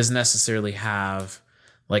 he doesn't necessarily have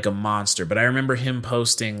like a monster, but I remember him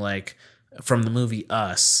posting like from the movie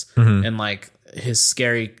Us and like his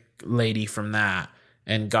scary lady from that,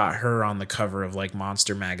 and got her on the cover of like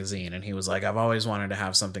Monster Magazine. And he was like, I've always wanted to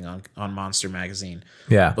have something on Monster Magazine.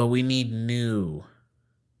 Yeah. But we need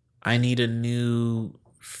I need a new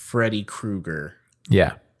Freddy Krueger.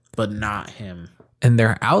 Yeah. But not him. And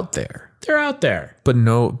they're out there. They're out there.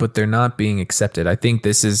 But they're not being accepted. I think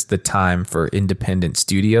this is the time for independent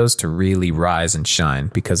studios to really rise and shine,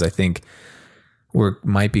 because I think we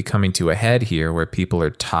might be coming to a head here where people are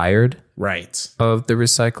tired of the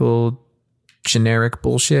recycled generic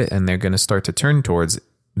bullshit, and they're going to start to turn towards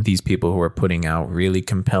these people who are putting out really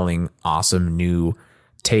compelling, awesome new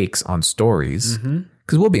takes on stories.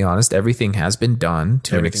 Because we'll be honest, everything has been done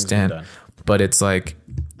to an extent, but it's like,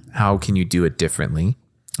 how can you do it differently?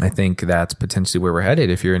 I think that's potentially where we're headed.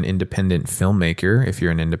 If you're an independent filmmaker, if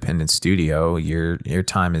you're an independent studio, your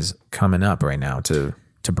time is coming up right now to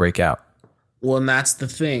break out. Well, and that's the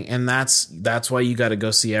thing. And that's why you got to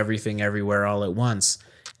go see Everything Everywhere All at Once.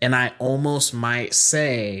 And I almost might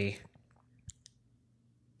say,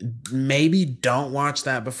 maybe don't watch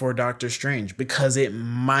that before Doctor Strange, because it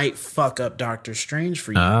might fuck up Doctor Strange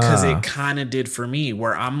for you. Because it kind of did for me,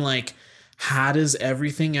 where I'm like, how does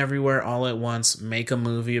Everything Everywhere All at Once make a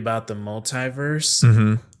movie about the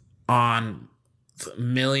multiverse on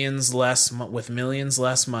millions less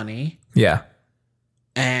money? Yeah.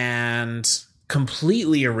 And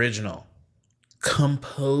completely original.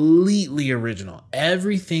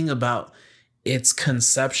 Everything about its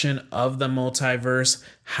conception of the multiverse,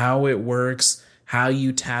 how it works, how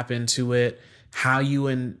you tap into it, how you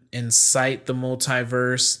incite the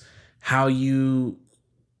multiverse, how you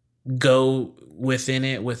go within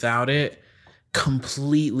it without it,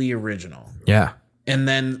 completely original. Yeah. And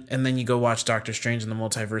then you go watch Doctor Strange in the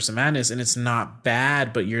Multiverse of Madness, and it's not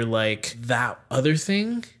bad, but you're like, that other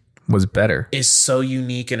thing was better. Is so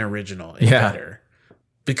unique and original and better.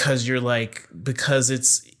 Because you're like, because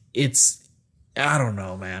it's I don't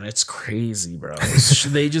know, man. It's crazy, bro.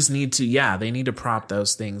 They just need to, they need to prop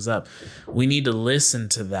those things up. We need to listen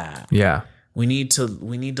to that. Yeah. We need to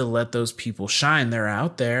let those people shine. They're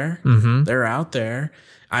out there. They're out there.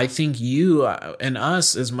 I think you and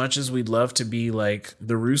us, as much as we'd love to be like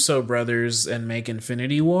the Russo brothers and make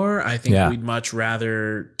Infinity War, I think we'd much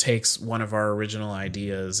rather take one of our original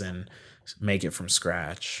ideas and make it from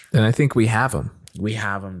scratch. And I think we have them. We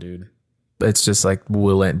have them, dude. It's just like,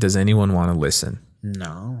 does anyone want to listen?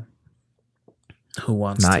 No. Who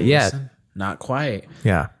wants Not to yet. listen? Not quite.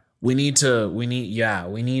 Yeah. We need to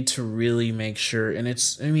really make sure. And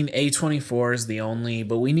A24 is the only,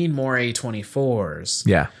 but we need more A24s.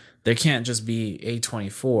 Yeah. There can't just be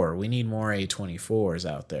A24. We need more A24s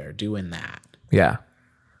out there doing that. Yeah.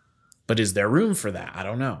 But is there room for that? I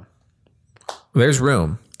don't know. There's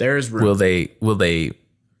room. There's room. Will they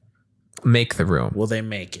make the room? Will they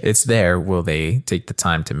make it? It's there. Will they take the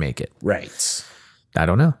time to make it? Right. I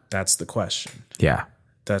don't know. That's the question. Yeah.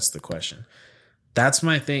 That's the question. That's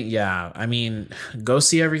my thing. Yeah. I mean, go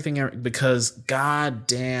see Everything, because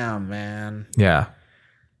goddamn, man. Yeah.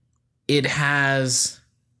 It has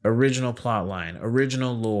original plot line,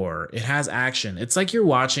 original lore. It has action. It's like you're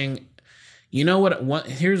watching, you know what?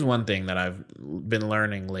 Here's one thing that I've been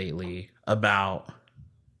learning lately about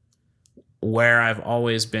where I've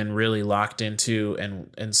always been really locked into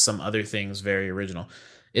and some other things very original.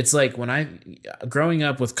 It's like growing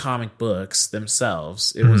up with comic books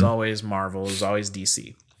themselves, it was always Marvel, it was always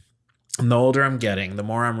DC. And the older I'm getting, the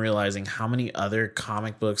more I'm realizing how many other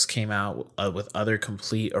comic books came out with other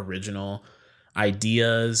complete original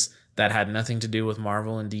ideas that had nothing to do with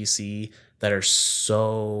Marvel and DC that are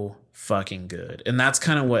so fucking good. And that's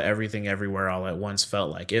kind of what Everything Everywhere All at Once felt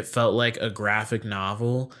like. It felt like a graphic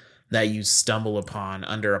novel that you stumble upon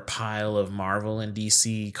under a pile of Marvel and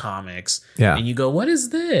DC comics. Yeah. And you go, what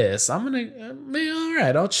is this? I'm going to, all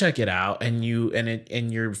right, I'll check it out. And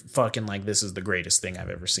you're fucking like, this is the greatest thing I've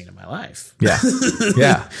ever seen in my life. Yeah.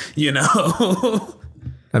 Yeah. You know?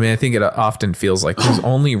 I mean, I think it often feels like there's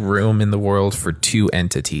only room in the world for two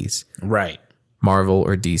entities. Right. Marvel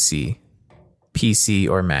or DC, PC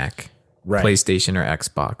or Mac, right. PlayStation or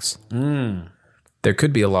Xbox. There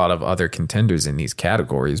could be a lot of other contenders in these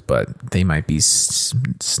categories, but they might be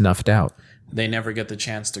snuffed out. They never get the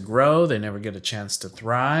chance to grow. They never get a chance to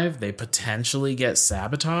thrive. They potentially get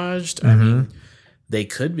sabotaged. I mean, they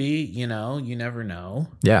could be, you never know.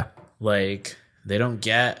 Yeah. Like, they don't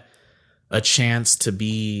get a chance to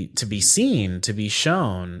be seen, to be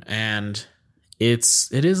shown. And it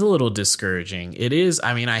is a little discouraging. It is.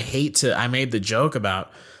 I mean, I made the joke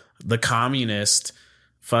about the communist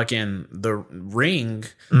fucking The Ring,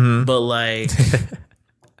 but like,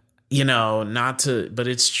 but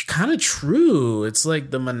it's kind of true. It's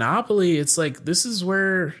like the monopoly. It's like, this is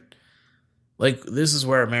where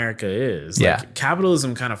America is. Yeah. Like,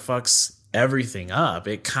 capitalism kind of fucks everything up.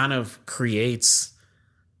 It kind of creates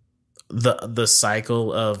the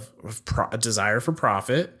cycle of desire for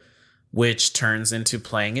profit, which turns into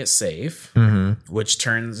playing it safe, which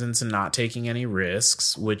turns into not taking any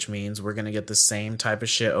risks, which means we're going to get the same type of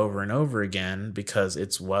shit over and over again because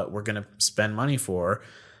it's what we're going to spend money for.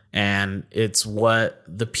 And it's what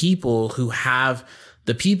the people who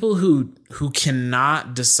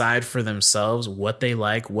cannot decide for themselves what they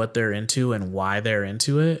like, what they're into, and why they're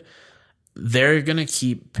into it, they're going to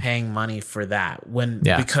keep paying money for that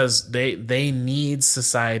because they need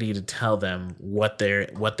society to tell them what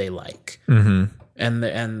they like.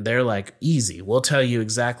 And they're like, easy. We'll tell you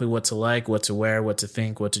exactly what to like, what to wear, what to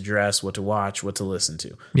think, what to dress, what to watch, what to listen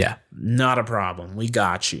to. Yeah. Not a problem. We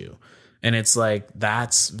got you. And it's like,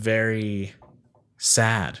 that's very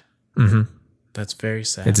sad. Mm-hmm. That's very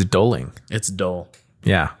sad. It's dulling. It's dull.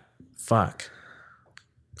 Yeah. Fuck.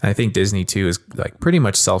 I think Disney too is like pretty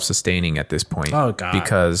much self-sustaining at this point. Oh, God.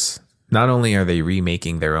 Because not only are they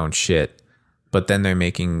remaking their own shit, but then they're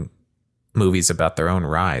making movies about their own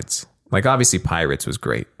rides. Like obviously Pirates was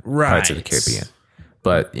great. Right. Pirates of the Caribbean.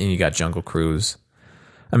 But you got Jungle Cruise.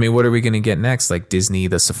 I mean, what are we going to get next? Like Disney,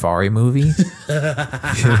 the Safari movie?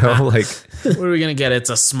 Like. What are we going to get? It's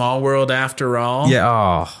a Small World After All. Yeah.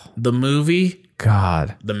 Oh, The movie.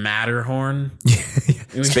 God. The Matterhorn.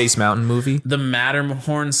 Space Mountain movie. The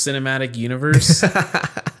Matterhorn Cinematic Universe.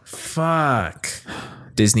 Fuck.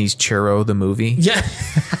 Disney's Churro, the movie. Yeah.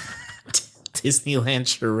 Disneyland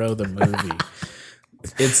Churro, the movie.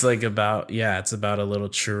 It's like about, it's about a little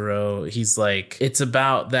churro. He's like, it's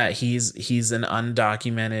about that he's an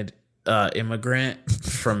undocumented immigrant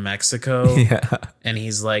from Mexico. Yeah. And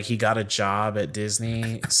he's like, he got a job at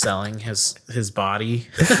Disney selling his body.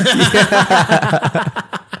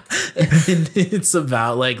 And it's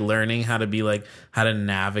about like learning how to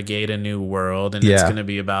navigate a new world. And it's going to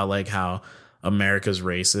be about like how America's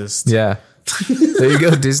racist. Yeah. There you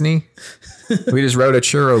go, Disney. We just wrote a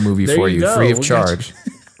churro movie for you, free of charge.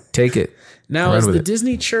 Take it. Now, is the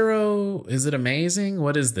Disney churro, is it amazing?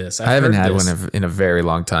 What is this? I haven't had one in a very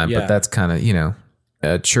long time, but that's kind of,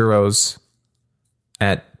 churros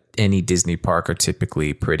at any Disney park are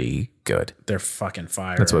typically pretty good. They're fucking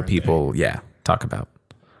fire. That's what people, talk about.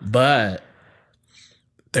 But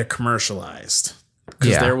they're commercialized.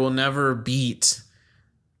 Because there will never beat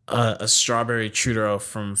a strawberry churro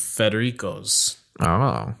from Federico's.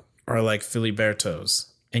 Oh. Or like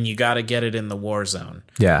Filiberto's. And you got to get it in the war zone.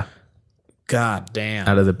 Yeah. God damn.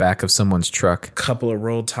 Out of the back of someone's truck. Couple of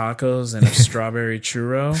rolled tacos and a strawberry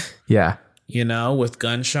churro. Yeah. With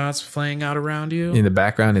gunshots playing out around you. In the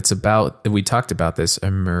background, it's about, we talked about this,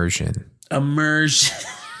 immersion. Immersion.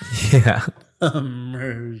 Yeah.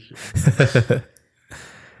 Immersion.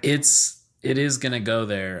 It is going to go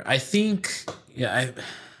there. I think,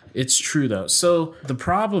 it's true though. So the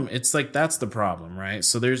problem, it's like, that's the problem, right?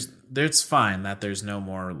 So there's fine that there's no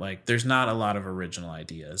more, like, there's not a lot of original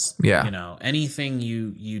ideas. Yeah. Anything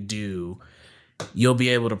you do, you'll be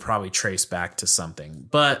able to probably trace back to something.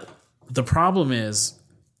 But the problem is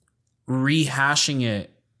rehashing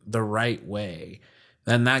it the right way.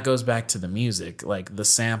 And that goes back to the music, like the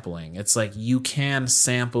sampling. It's like you can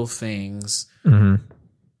sample things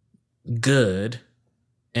good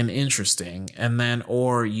and interesting, and then,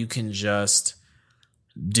 or you can just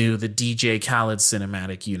do the DJ Khaled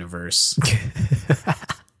cinematic universe.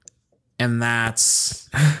 And that's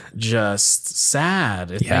just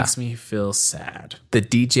sad. It makes me feel sad. The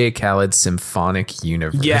DJ Khaled symphonic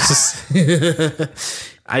universe. Yes.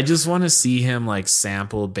 I just want to see him like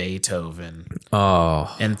sample Beethoven.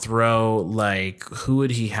 Oh. And throw like, who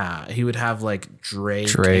would he have? He would have like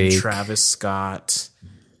Drake. And Travis Scott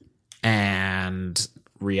and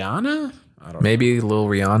Rihanna? I don't know. Maybe Lil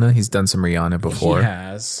Rihanna. He's done some Rihanna before. He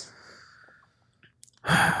has.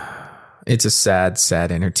 It's a sad,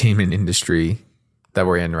 sad entertainment industry that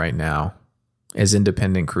we're in right now. As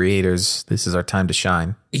independent creators, this is our time to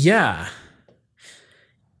shine. Yeah.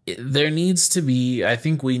 There needs to be, I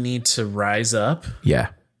think we need to rise up. Yeah.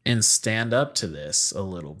 And stand up to this a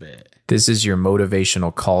little bit. This is your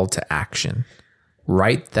motivational call to action.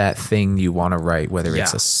 Write that thing you want to write, whether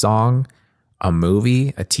it's a song, a movie,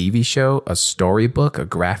 a TV show, a storybook, a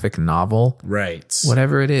graphic novel. Right.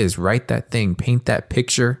 Whatever it is, write that thing, paint that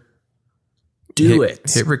picture. Do it.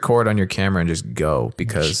 Hit record on your camera and just go,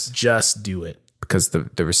 because just do it. Because the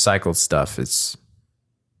recycled stuff it's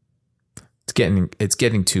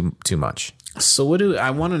getting too much. So what do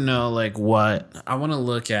I want to know? Like what I want to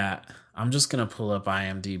look at. I'm just gonna pull up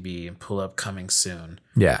IMDb and pull up coming soon.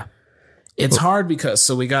 Yeah. It's hard because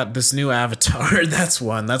we got this new Avatar. That's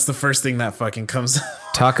one. That's the first thing that fucking comes up.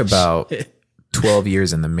 Talk about 12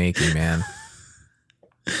 years in the making, man.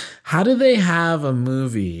 How do they have a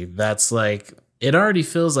movie that's like, it already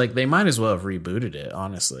feels like they might as well have rebooted it,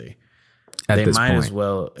 honestly. They might as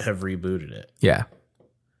well have rebooted it. Yeah.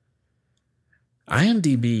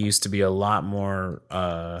 IMDb used to be a lot more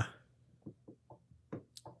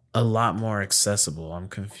accessible. I'm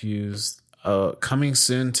confused. Coming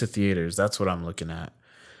soon to theaters. That's what I'm looking at.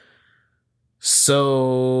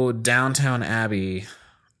 So Downtown Abbey.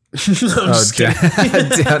 Downtown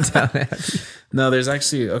Abbey. No, there's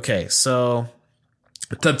actually, so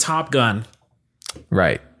the Top Gun.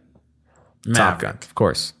 Right. Maverick. Top Gun, of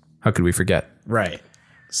course. How could we forget? Right.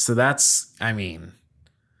 So that's, I mean,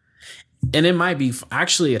 and it might be,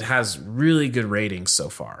 actually, it has really good ratings so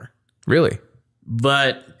far. Really?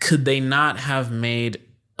 But could they not have made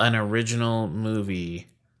an original movie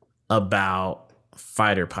about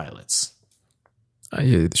fighter pilots?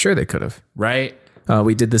 Yeah, sure, they could have. Right?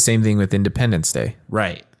 We did the same thing with Independence Day.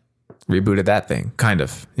 Right. Rebooted that thing, kind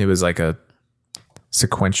of. It was like a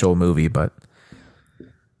sequential movie, but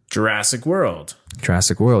Jurassic World.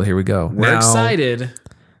 Here we go. We're excited.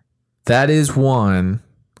 That is one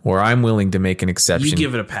where I'm willing to make an exception. You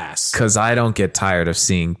give it a pass. Because I don't get tired of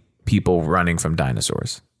seeing people running from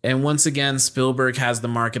dinosaurs. And once again, Spielberg has the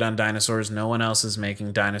market on dinosaurs. No one else is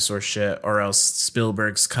making dinosaur shit, or else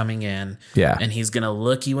Spielberg's coming in. Yeah. And he's going to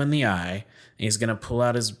look you in the eye. And he's going to pull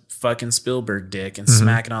out his fucking Spielberg dick and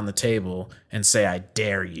smack it on the table and say, I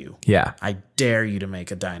dare you. Yeah. I dare you to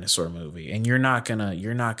make a dinosaur movie. And you're not gonna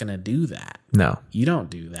do that. No. You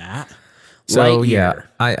don't do that. So Lightyear. yeah,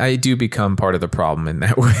 I do become part of the problem in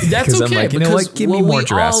that way. That's okay. I'm like, you know what? Give me more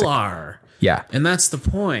Jurassic. We all are. Yeah. And that's the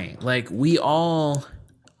point. Like, we all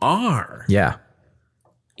are. Yeah.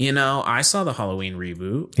 You know, I saw the Halloween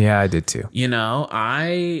reboot. Yeah, I did too. You know,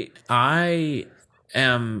 I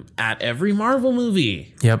am at every Marvel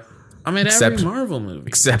movie. Yep. I'm at every Marvel movie.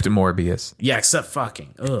 Except Morbius. Yeah, except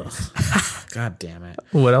fucking. Ugh. God damn it.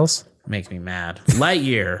 What else? Make me mad.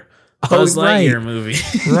 Lightyear. Buzz Lightyear movie.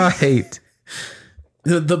 Right.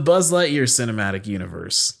 The Buzz Lightyear cinematic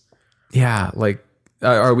universe. Yeah, like,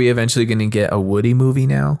 are we eventually going to get a Woody movie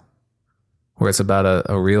now? Where it's about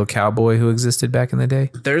a real cowboy who existed back in the day?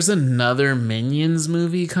 There's another Minions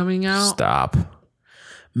movie coming out. Stop.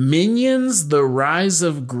 Minions, The Rise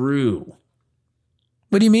of Gru.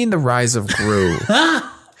 What do you mean, The Rise of Gru?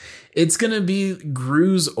 It's going to be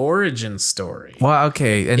Gru's origin story. Well,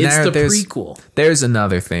 okay. And it's there's prequel. There's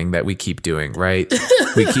another thing that we keep doing, right?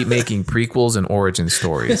 We keep making prequels and origin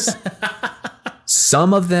stories.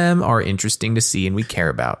 Some of them are interesting to see and we care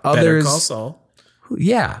about. Others, Better Call Saul.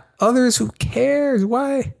 Yeah. Others, who cares?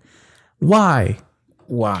 Why?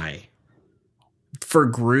 For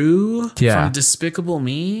Gru Yeah. from Despicable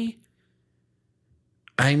Me?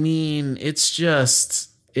 I mean, it's hilarious.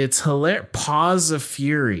 Paws of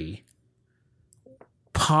Fury.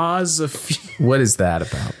 What is that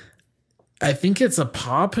about? I think it's a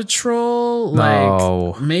Paw Patrol.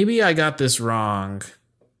 No. Like, maybe I got this wrong.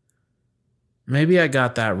 Maybe I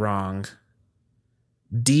got that wrong.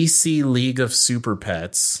 DC League of Super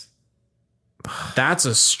Pets. That's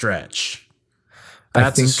a stretch.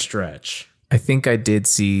 That's a stretch. I think I did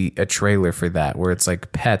see a trailer for that where it's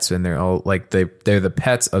like pets and they're all like they're the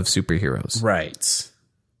pets of superheroes. Right.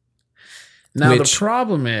 Now the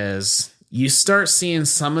problem is you start seeing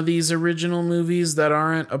some of these original movies that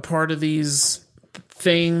aren't a part of these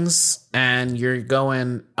things and you're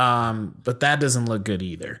going, but that doesn't look good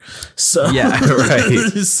either. So yeah, right.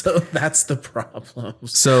 So that's the problem.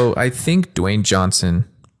 So I think Dwayne Johnson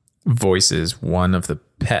voices one of the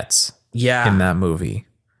pets in that movie.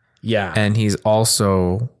 Yeah. And he's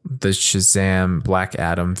also the Shazam Black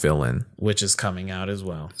Adam villain, which is coming out as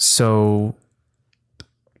well. So,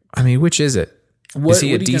 I mean, which is it? Is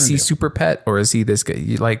he a DC super pet or is he this guy?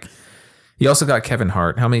 You also got Kevin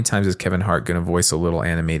Hart. How many times is Kevin Hart going to voice a little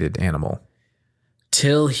animated animal?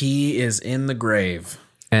 Till he is in the grave.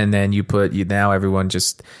 And then now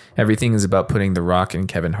everything is about putting The Rock and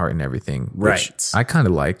Kevin Hart in everything. Which I kind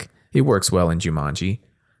of like. It works well in Jumanji.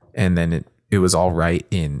 And then it was all right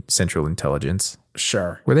in Central Intelligence.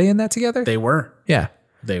 Sure. Were they in that together? They were. Yeah.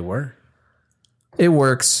 They were. It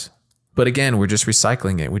works. But again, we're just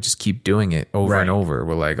recycling it. We just keep doing it over and over.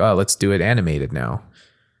 We're like, oh, let's do it animated now.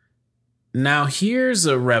 Now, here's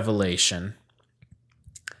a revelation.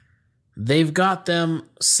 They've got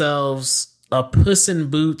themselves a Puss in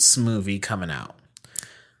Boots movie coming out.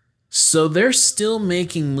 So they're still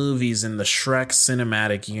making movies in the Shrek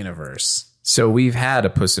cinematic universe. So we've had a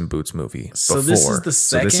Puss in Boots movie before. So this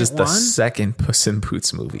is the second Puss in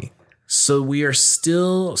Boots movie. So we are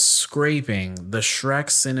still scraping the Shrek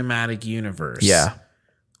cinematic universe. Yeah.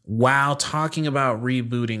 While talking about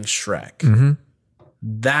rebooting Shrek. Mm-hmm.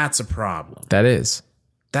 That's a problem.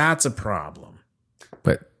 That's a problem.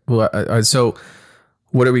 But so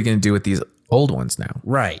what are we going to do with these old ones now?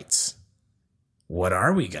 Right. What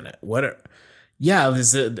are we going to...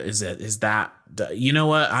 is that... You know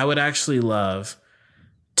what? I would actually love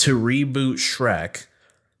to reboot Shrek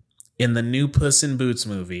in the new Puss in Boots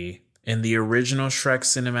movie, in the original Shrek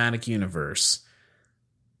cinematic universe.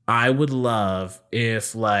 I would love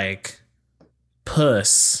if, like,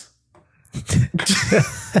 Puss...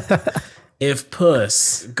 if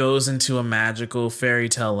Puss goes into a magical fairy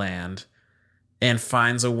tale land and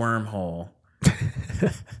finds a wormhole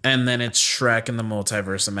And then it's Shrek and the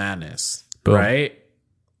Multiverse of Madness. Boom. Right?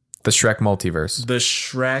 The Shrek multiverse. The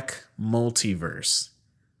Shrek multiverse.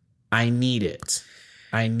 I need it.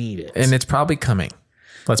 And it's probably coming.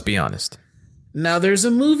 Let's be honest. Now, there's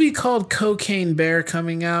a movie called Cocaine Bear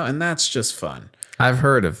coming out, and that's just fun. I've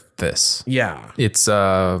heard of this. Yeah. It's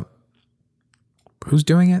who's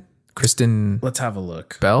doing it? Kristen Let's have a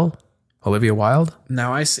look. Bell? Olivia Wilde?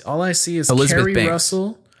 Now all I see is Elizabeth Kerry Banks.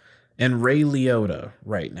 Russell and Ray Liotta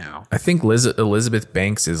right now. I think Elizabeth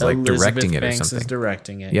Banks is like directing it or Banks something. is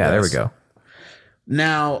directing it. Yeah, there we yes. go.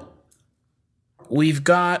 Now, we've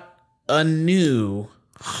got a new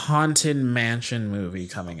Haunted Mansion movie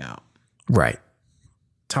coming out. Right.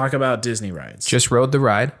 Talk about Disney rides. Just rode the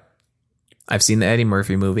ride. I've seen the Eddie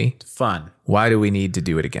Murphy movie. Fun. Why do we need to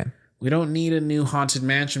do it again? We don't need a new Haunted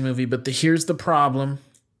Mansion movie, but here's the problem.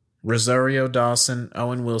 Rosario Dawson,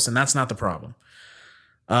 Owen Wilson. That's not the problem.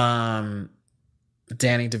 Danny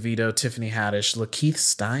DeVito, Tiffany Haddish, Lakeith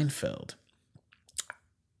Steinfeld.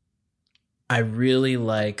 I really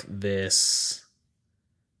like this.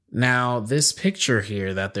 Now, this picture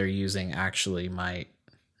here that they're using actually might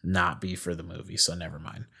not be for the movie, so never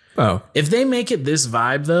mind. Oh. If they make it this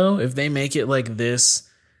vibe, though, if they make it like this,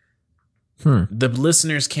 the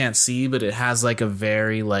listeners can't see, but it has like a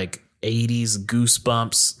very like 80s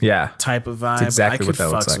Goosebumps type of vibe. That's exactly what that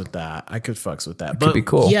looks like. I could fucks with that. It could be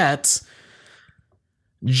cool. Yet,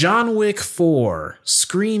 John Wick 4,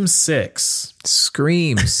 Scream 6.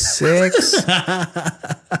 Scream 6?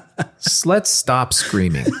 Let's stop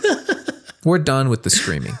screaming. We're done with the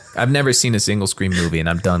screaming. I've never seen a single Scream movie, and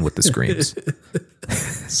I'm done with the screams.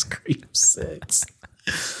 Scream 6.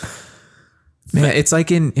 Man, it's like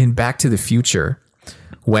in Back to the Future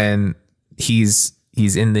when he's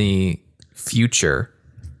in the future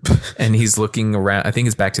and he's looking around. I think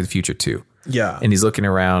it's Back to the Future 2. Yeah. And he's looking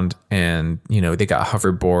around and, they got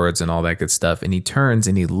hoverboards and all that good stuff. And he turns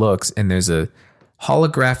and he looks and there's a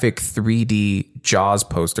holographic 3D Jaws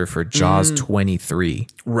poster for Jaws 23.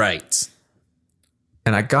 Right.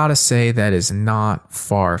 And I gotta say that is not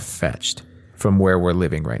far-fetched from where we're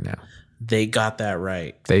living right now. They got that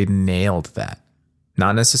right. They nailed that.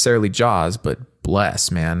 Not necessarily Jaws, but bless,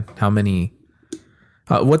 man. How many...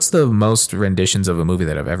 what's the most renditions of a movie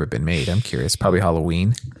that have ever been made? I'm curious. Probably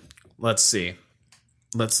Halloween. Let's see.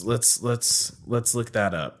 Let's look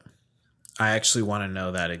that up. I actually want to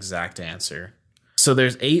know that exact answer. So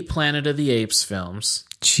there's 8 Planet of the Apes films.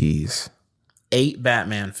 Jeez. 8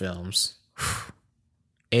 Batman films.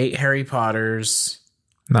 8 Harry Potters.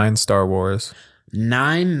 9 Star Wars.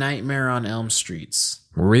 9 Nightmare on Elm Streets.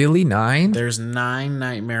 Really? 9? There's 9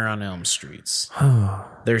 Nightmare on Elm Streets.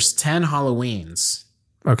 There's 10 Halloweens.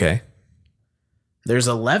 Okay. There's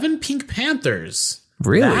 11 Pink Panthers.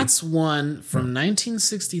 Really? That's one from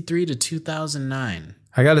 1963 to 2009.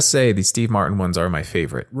 I gotta say, the Steve Martin ones are my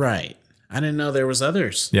favorite. Right. I didn't know there was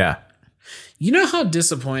others. Yeah. You know how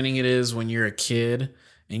disappointing it is when you're a kid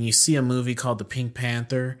and you see a movie called The Pink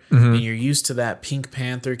Panther and you're used to that Pink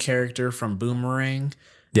Panther character from Boomerang.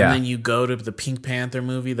 Yeah. And then you go to the Pink Panther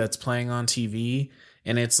movie that's playing on TV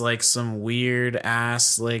and it's like some weird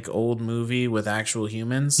ass like old movie with actual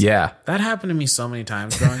humans. Yeah. That happened to me so many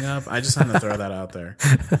times growing up. I just had to throw that out there.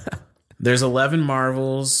 There's 11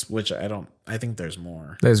 Marvels, which I think there's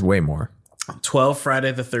more. There's way more. 12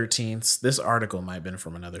 Friday the 13th. This article might have been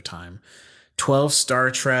from another time. 12 Star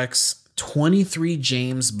Treks. 23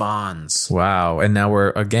 James Bonds. Wow. And now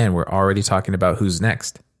we're already talking about who's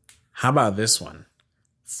next. How about this one?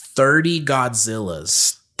 30 Godzillas.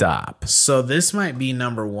 Stop. So this might be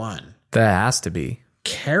number 1. That has to be.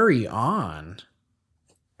 Carry on.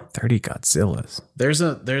 30 Godzillas. There's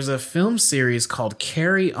a film series called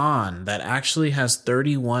Carry On that actually has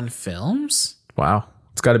 31 films. Wow.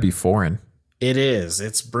 It's got to be foreign. It is.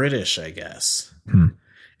 It's British, I guess.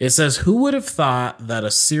 It says, who would have thought that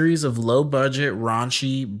a series of low-budget,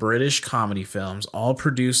 raunchy British comedy films, all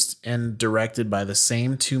produced and directed by the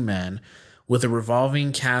same 2 men, with a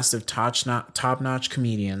revolving cast of top-notch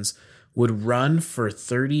comedians, would run for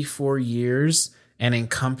 34 years and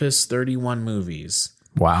encompass 31 movies?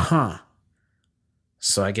 Wow. Huh.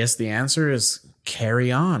 So I guess the answer is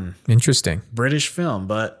Carry On. Interesting. British film,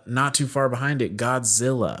 but not too far behind it,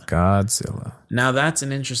 Godzilla. Now that's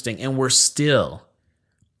an interesting, and we're still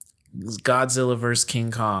Godzilla vs.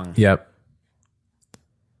 King Kong. Yep.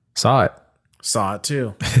 Saw it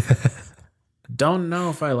too. Don't know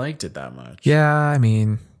if I liked it that much. Yeah, I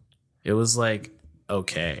mean, it was like,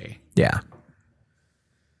 okay. Yeah.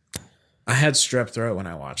 I had strep throat when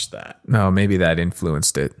I watched that. No, maybe that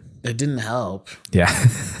influenced it. It didn't help. Yeah.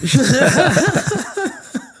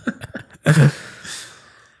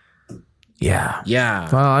 Yeah, Yeah.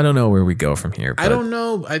 Well, I don't know where we go from here. But I don't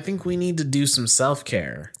know. I think we need to do some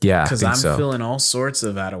self-care. Yeah, I because think I'm so. feeling all sorts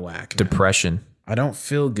of out of whack now. Depression. I don't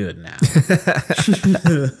feel good now.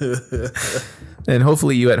 And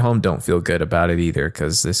hopefully you at home don't feel good about it either,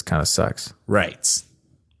 because this kind of sucks. Right.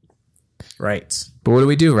 But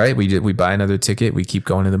what do? Right? We buy another ticket. We keep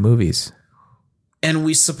going to the movies. And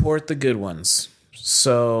we support the good ones.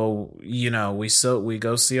 So, we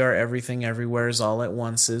go see our Everything Everywheres All at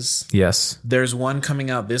Once's. Yes. There's one coming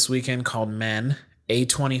out this weekend called Men,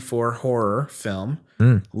 A24 horror film.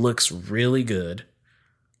 Looks really good.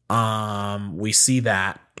 We see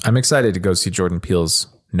that. I'm excited to go see Jordan Peele's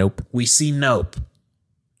Nope. We see Nope.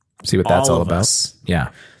 See what that's all of about. us.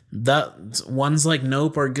 Yeah. The ones like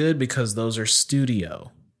Nope are good because those are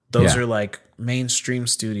studio. Those Yeah. are like mainstream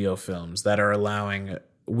studio films that are allowing.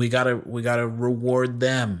 We gotta reward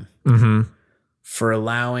them for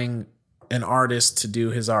allowing an artist to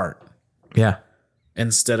do his art Yeah.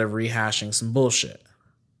 instead of rehashing some bullshit.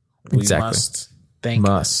 Exactly. We must thank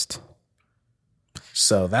them.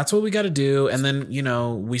 So that's what we got to do. And then,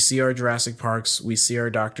 we see our Jurassic Parks. We see our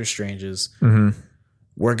Doctor Stranges.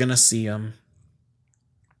 We're going to see them.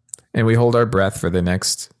 And we hold our breath for the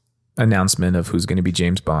next announcement of who's going to be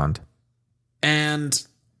James Bond. And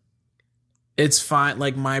it's fine.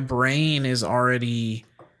 Like, my brain is already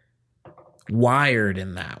wired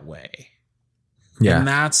in that way. Yeah. And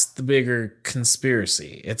that's the bigger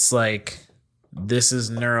conspiracy. It's like, this is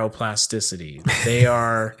neuroplasticity. They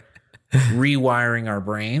are rewiring our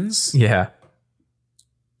brains. Yeah.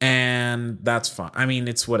 And that's fine. I mean,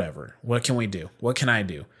 it's whatever. What can we do? What can I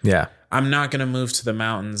do? Yeah. I'm not going to move to the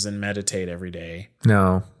mountains and meditate every day.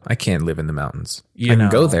 No, I can't live in the mountains. You I can know.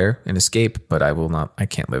 go there and escape, but I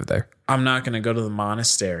can't live there. I'm not going to go to the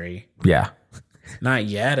monastery. Yeah. Not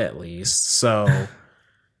yet, at least. So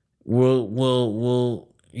we'll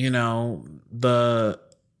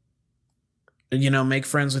make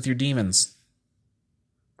friends with your demons.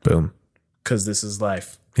 Boom. Because this is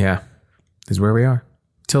life. Yeah. This is where we are.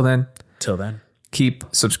 Till then, keep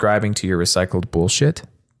subscribing to your recycled bullshit.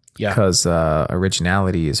 Yeah. Because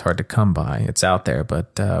originality is hard to come by. It's out there,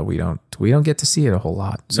 but we don't get to see it a whole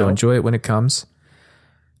lot. So enjoy it when it comes.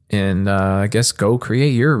 And I guess go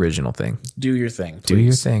create your original thing. Do your thing. Please. Do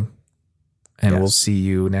your thing. And Yes. we'll see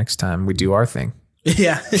you next time we do our thing.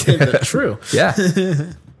 Yeah. True. Yeah.